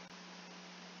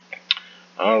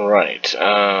 Alright,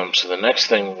 so the next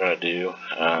thing we're going to do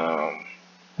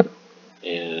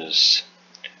is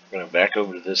we're going to back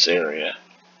over to this area.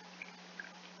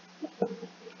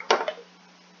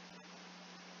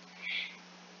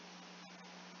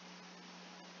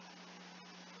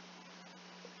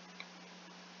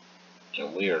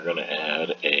 And we are going to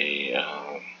add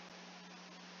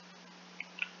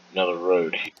another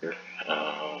road here.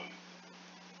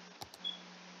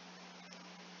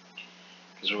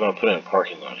 Because we're going to put in a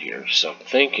parking lot here. So I'm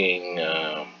thinking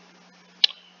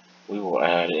we will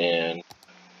add in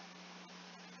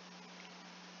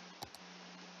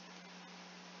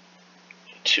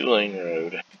a 2-lane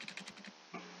road.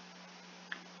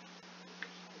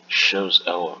 Shows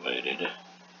elevated.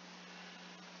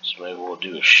 So maybe we'll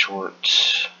do a short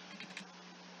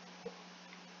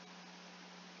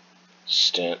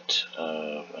stint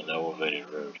of an elevated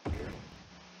road here.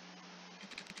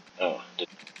 Oh, did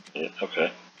it?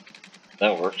 Okay.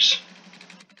 That works.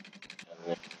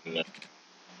 And then,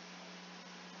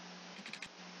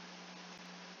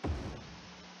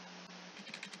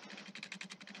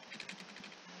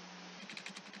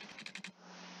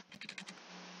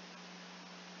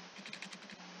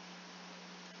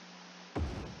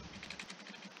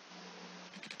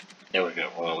 there we go.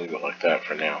 We'll leave it like that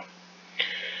for now.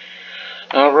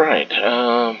 Alright,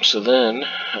 so then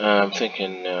I'm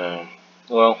thinking,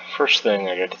 well, first thing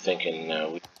I got to thinking,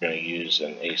 we're going to use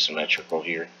an asymmetrical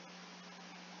here.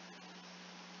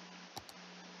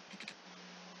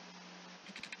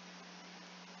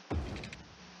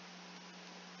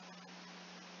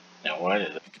 Now, why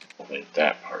did it elevate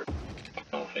that part?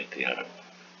 Elevate the other one.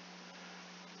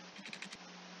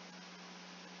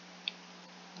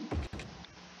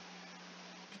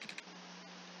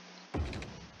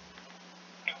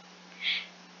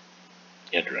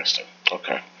 Interesting.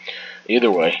 Okay.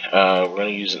 Either way, we're going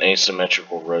to use an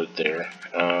asymmetrical road there.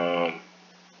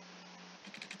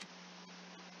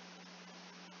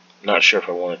 Not sure if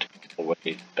I want it to go all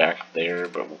the way back there,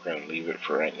 but we're going to leave it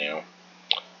for right now.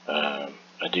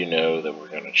 I do know that we're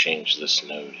going to change this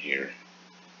node here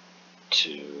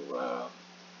to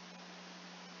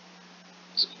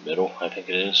is it middle, I think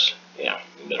it is. Yeah,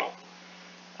 middle.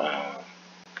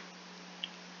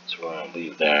 So we're going to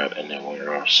leave that, and then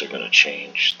we're also going to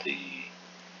change the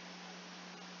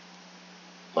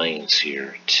lanes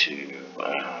here to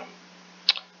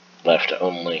left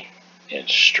only and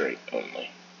straight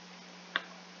only,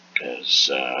 because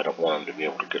I don't want them to be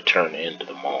able to turn into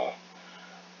the mall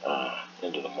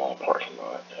parking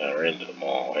lot, or into the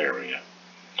mall area.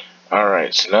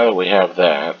 Alright, so now that we have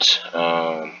that,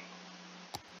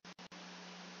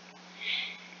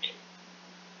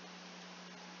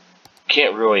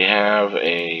 can't really have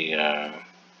a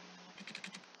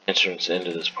entrance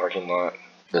into this parking lot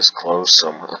this close,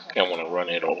 so I want to run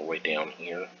it all the way down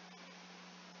here.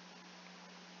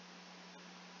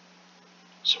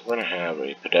 So we're going to have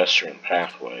a pedestrian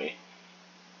pathway.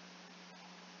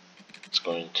 It's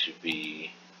going to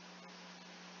be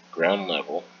ground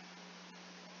level,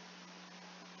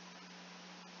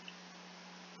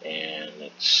 and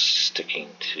it's sticking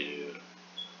to,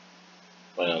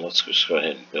 well, let's just go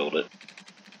ahead and build it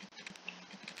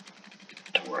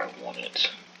to where I want it,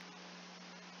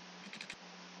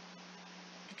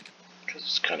 because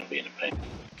it's kind of being a pain.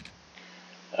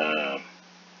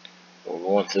 We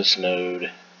want this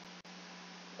node,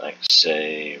 like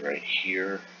say right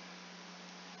here,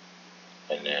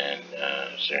 and then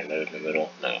is there a node in the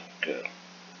middle? No, good.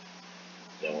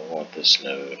 Then we want this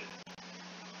node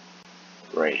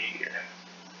right here.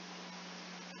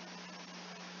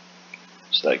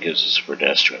 So that gives us a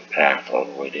pedestrian path all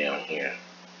the way down here.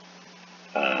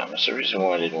 That's the reason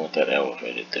why I didn't want that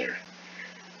elevated there.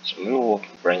 So we will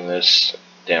bring this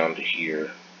down to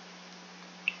here,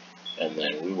 and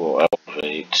then we will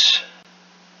elevate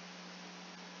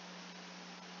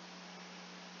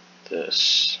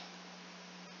this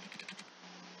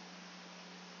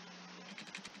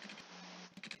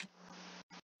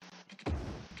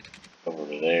over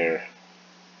to there.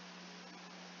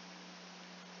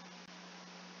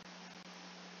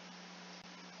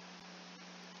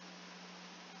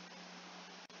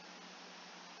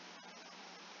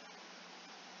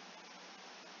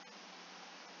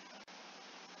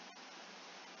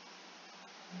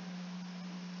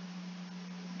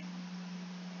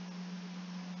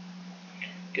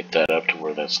 Get that up to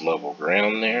where that's level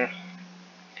ground there.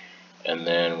 And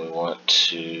then we want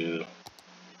to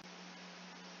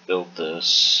build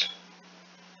this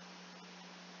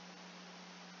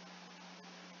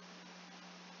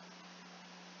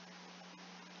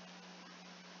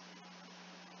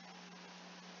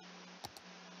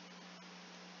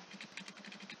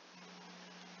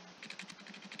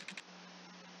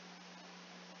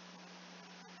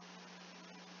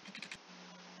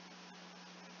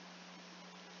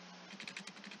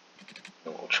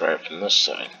and we'll try it from this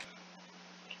side.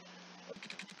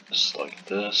 Just like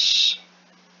this.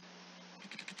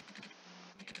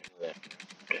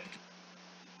 Okay.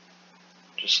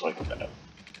 Just like that.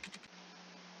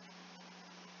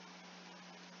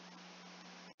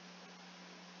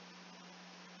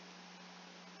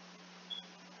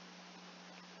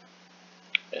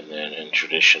 And then in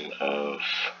tradition of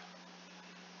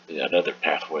that other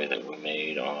pathway that we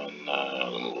made on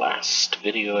the last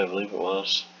video, I believe it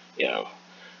was. Yeah,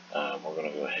 we're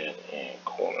going to go ahead and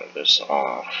corner this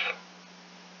off,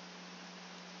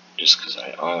 just because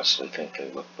I honestly think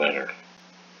they look better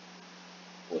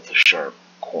with the sharp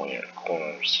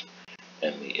corners,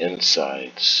 and the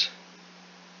insides.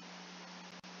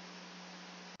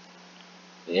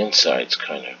 The inside's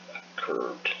kind of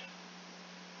curved,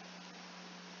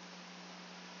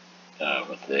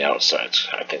 with the outsides.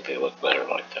 I think they look better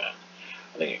like that.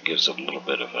 I think it gives a little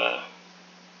bit of a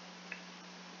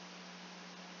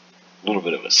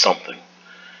something.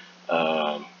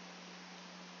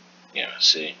 Yeah,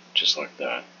 see, just like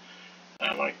that.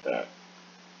 I like that.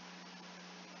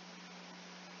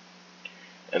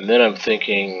 And then I'm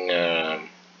thinking,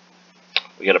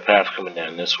 we got a path coming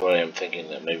down this way. I'm thinking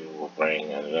that maybe we'll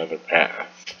bring another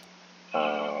path.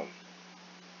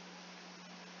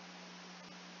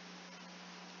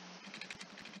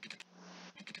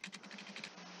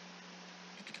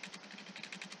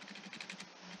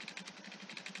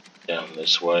 Down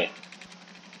this way.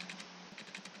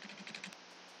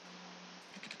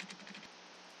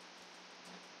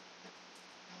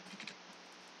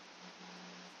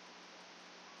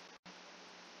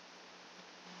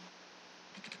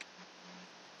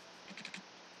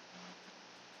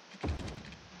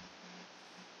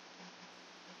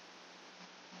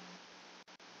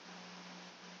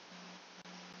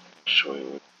 Actually,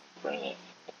 we bring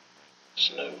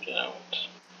this node out.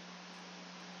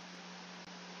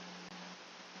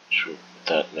 So we put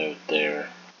that node there,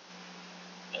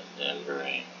 and then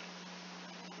bring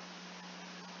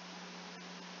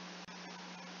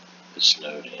this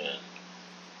node in.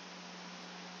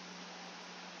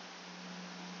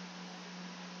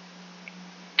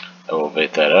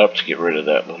 Elevate that up to get rid of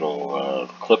that little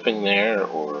clipping there,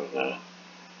 or the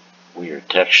weird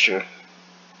texture,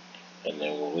 and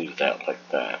then we'll leave that like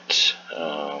that.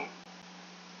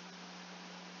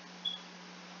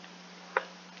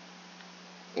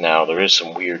 Now there is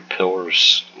some weird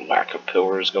pillars, lack of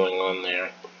pillars going on there,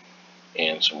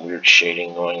 and some weird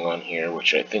shading going on here,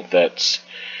 which I think that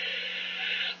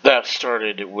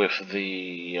started with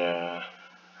the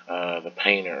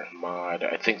Painter mod.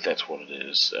 I think that's what it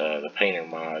is. The Painter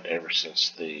mod, ever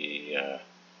since the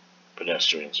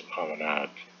Pedestrians and Promenade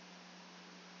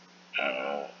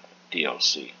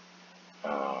DLC.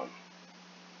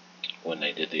 When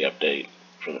they did the update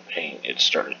for the paint, it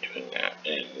started doing that,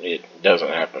 and it doesn't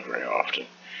happen very often.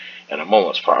 And I'm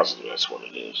almost positive that's what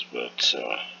it is, but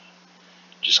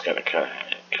just gotta kind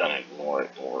of ignore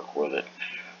it and work with it.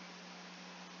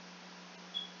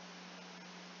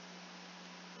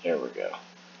 There we go.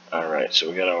 Alright, so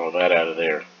we got all of that out of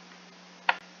there.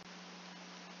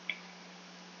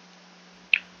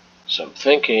 So I'm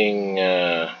thinking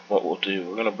what we'll do,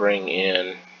 we're gonna bring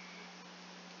in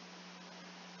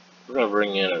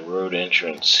a road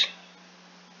entrance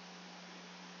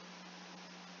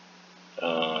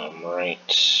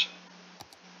right.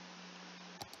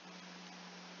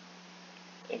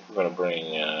 I think we're gonna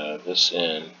bring this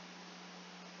in.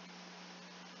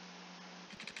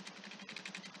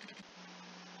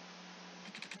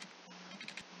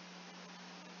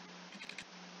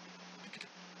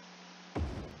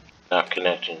 Not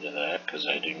connecting to that, because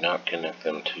I do not connect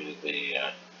them to the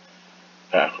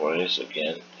pathways.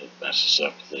 Again, it messes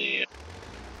up the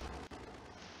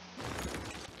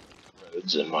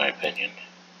roads, in my opinion.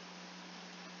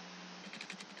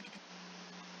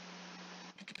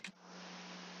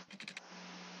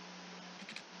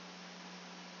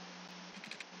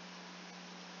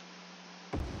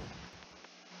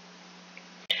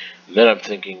 And then I'm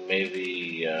thinking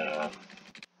maybe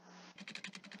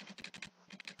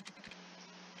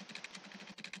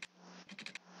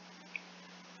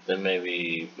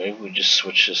maybe we just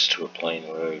switch this to a plain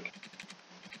road.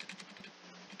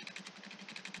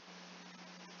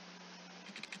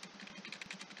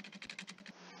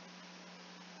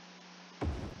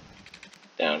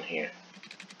 Down here.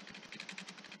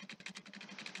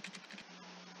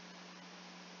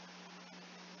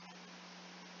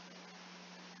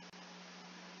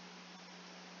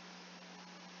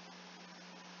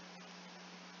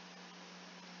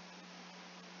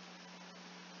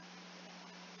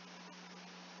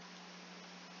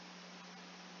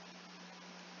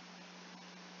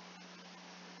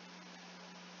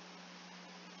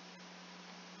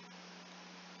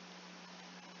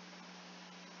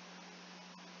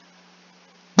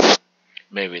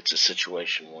 Maybe it's a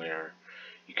situation where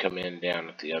you come in down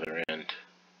at the other end,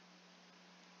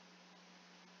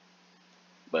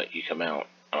 but you come out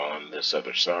on this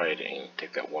other side and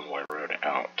take that one-way road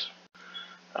out.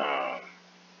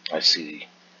 I see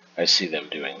them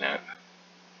doing that.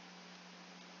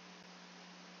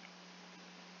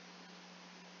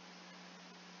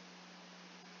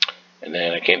 And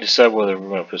then I can't decide whether we're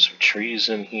going to put some trees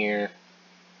in here,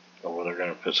 or whether we're going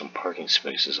to put some parking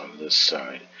spaces on this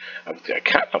side. I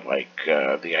kind of like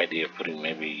the idea of putting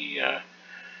maybe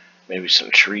some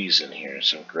trees in here,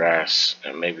 some grass,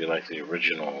 and maybe like the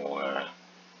original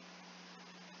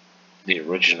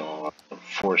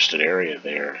forested area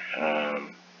there. I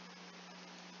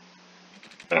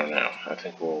don't know. I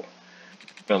think we're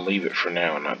going to leave it for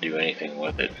now and not do anything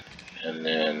with it. And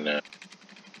then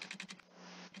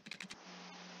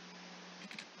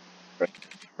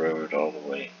road all the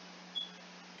way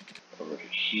over to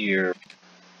here.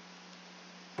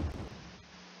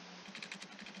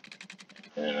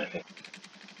 And I think,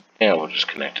 yeah, we'll just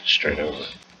connect it straight over.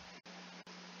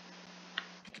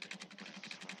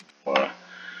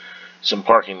 Some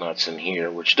parking lots in here,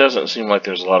 which doesn't seem like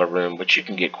there's a lot of room, but you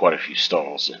can get quite a few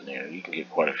stalls in there. You can get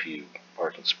quite a few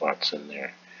parking spots in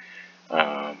there.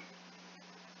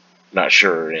 Not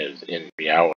sure in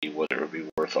reality whether it would be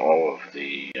worth all of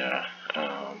the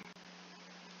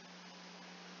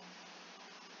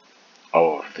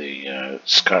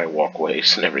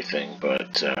skywalkways and everything,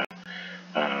 but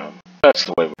that's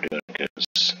the way we're doing it,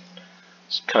 because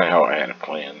it's kind of how I had it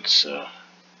planned. So,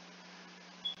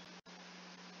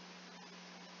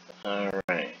 all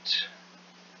right.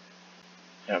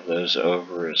 have those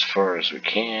over as far as we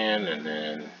can, and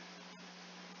then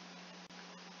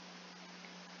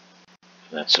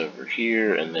that's over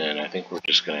here, and then I think we're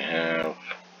just going to have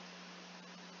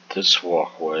this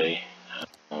walkway.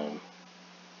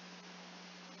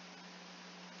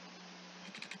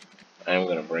 I'm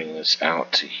going to bring this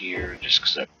out to here just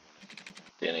because I don't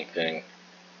do anything.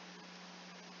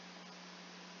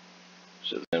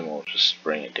 So then we'll just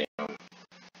bring it down.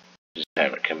 Just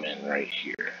have it come in right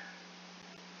here.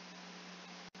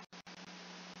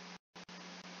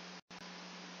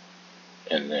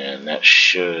 And then that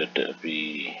should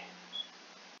be,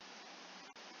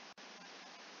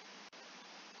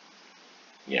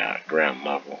 yeah, ground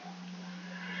level.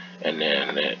 And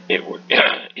then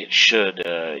it should,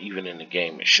 even in the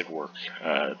game, it should work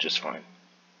just fine.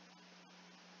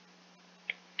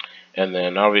 And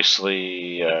then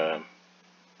obviously, I'm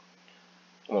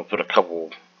gonna put a couple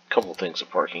things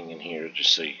of parking in here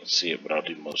just so you can see it, but I'll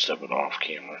do most of it off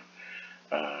camera,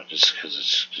 just because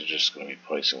it's just going to be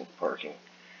placing the parking.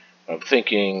 I'm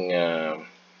thinking.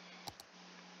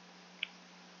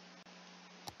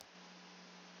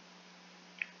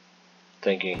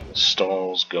 Thinking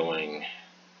stalls going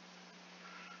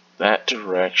that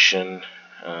direction.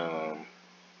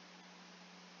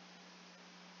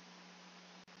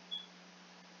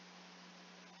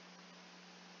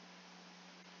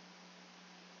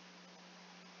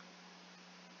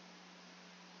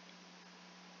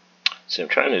 See, I'm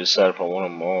trying to decide if I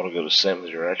want them all to go the same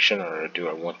direction, or do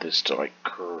I want this to like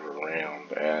curve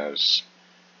around as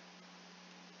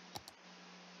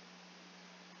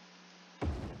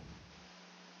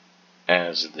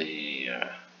the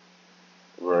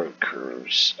road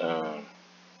curves. I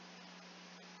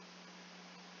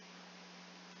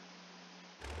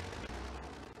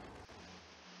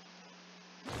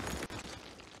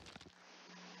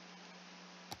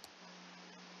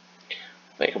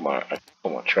think I'm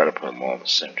gonna try to put them all in the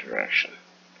same direction.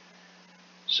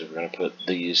 So we're gonna put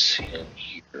these in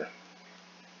here,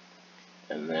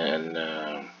 and then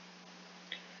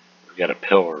we've got a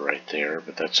pillar right there,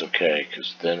 but that's okay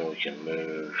because then we can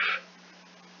move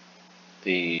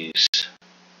these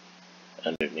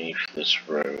underneath this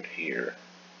road here,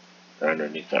 or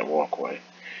underneath that walkway.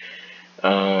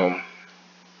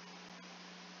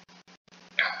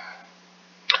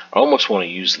 I almost want to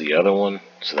use the other one,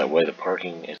 so that way the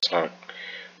parking, it's not,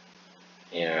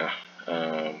 yeah,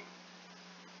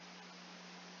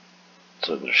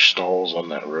 so there's stalls on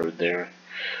that road there.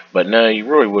 But no, you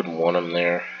really wouldn't want them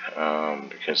there,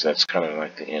 because that's kind of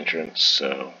like the entrance,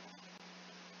 so.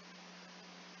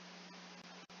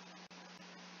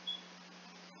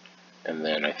 And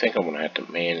then I think I'm going to have to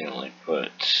manually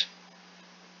put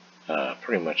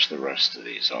pretty much the rest of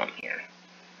these on here.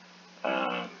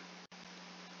 I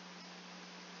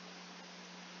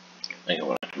think I'm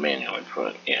going to have to manually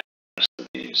put, yeah, the rest of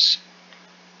these.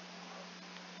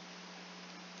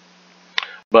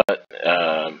 But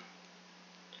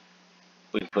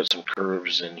we can put some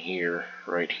curves in here,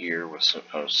 right here, with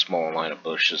a small line of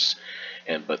bushes,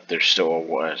 but there's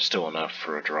still enough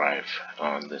for a drive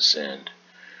on this end,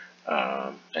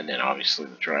 and then obviously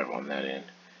the drive on that end,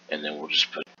 and then we'll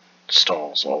just put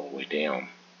stalls all the way down,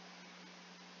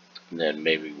 and then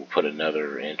maybe we'll put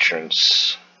another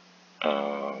entrance.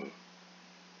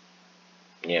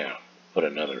 Yeah, put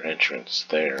another entrance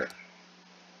there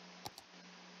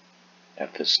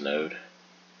at this node,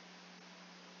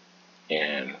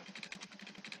 and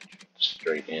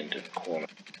straight into the corner.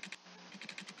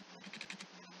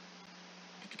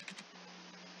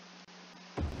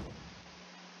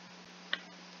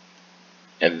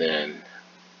 And then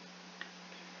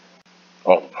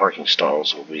all the parking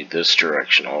stalls will be this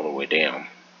direction all the way down,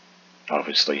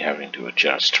 obviously having to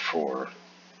adjust for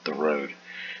the road,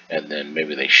 and then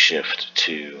maybe they shift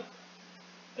to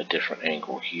a different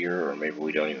angle here, or maybe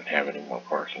we don't even have any more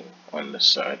parking on this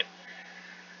side.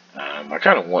 I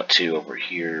kind of want to over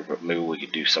here, but maybe we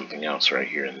could do something else right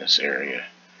here in this area,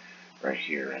 right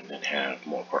here, and then have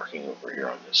more parking over here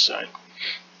on this side.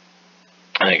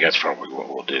 I think that's probably what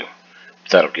we'll do.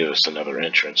 That'll give us another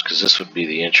entrance, because this would be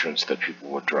the entrance that people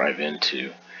would drive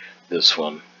into, this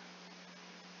one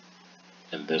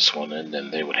and this one, and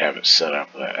then they would have it set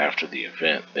up after the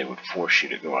event. They would force you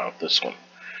to go out this one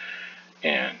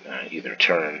and either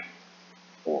turn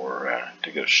or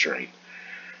to go straight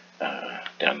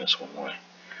down this one way.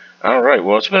 Alright,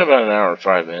 well, it's been about an hour and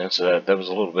 5 minutes. That was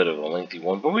a little bit of a lengthy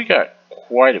one, but we got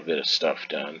quite a bit of stuff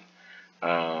done.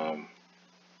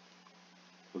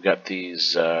 We've got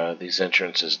these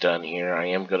entrances done here. I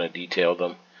am going to detail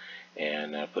them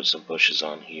and put some bushes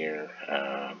on here.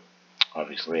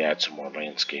 Obviously add some more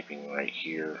landscaping right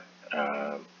here.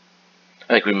 I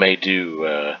I think we may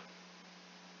do,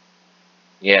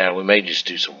 yeah, we may just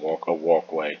do a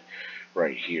walkway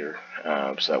right here,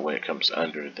 so that way it comes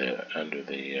under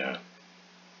the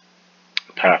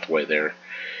pathway there,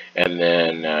 and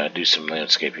then do some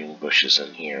landscaping bushes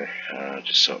in here,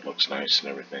 just so it looks nice and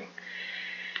everything.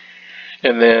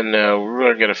 And then we're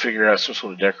really going to figure out some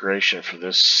sort of decoration for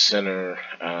this center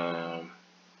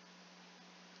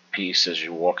piece as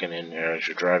you're walking in there, as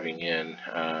you're driving in.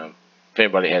 If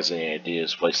anybody has any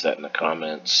ideas, place that in the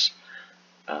comments.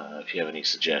 If you have any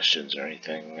suggestions or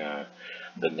anything,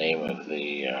 the name of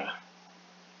the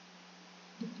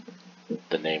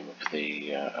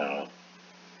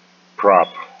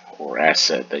prop or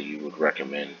asset that you would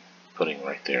recommend putting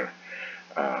right there.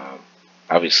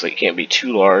 Obviously, it can't be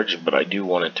too large, but I do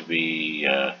want it to be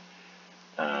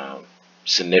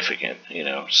significant.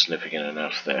 Significant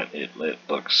enough that it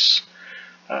looks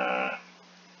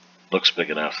big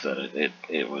enough that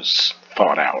it was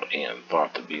thought out and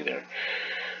thought to be there.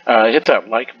 Hit that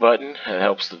like button; it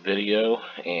helps the video,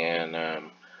 and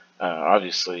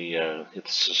obviously hit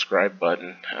the subscribe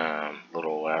button.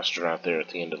 Little astronaut there at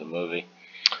the end of the movie,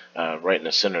 right in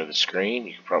the center of the screen.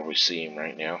 You can probably see him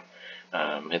right now.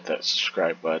 Hit that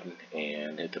subscribe button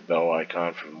and hit the bell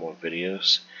icon for more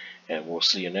videos. And we'll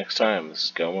see you next time. This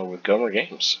is Gomer with Gomer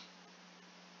Games.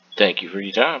 Thank you for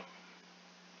your time.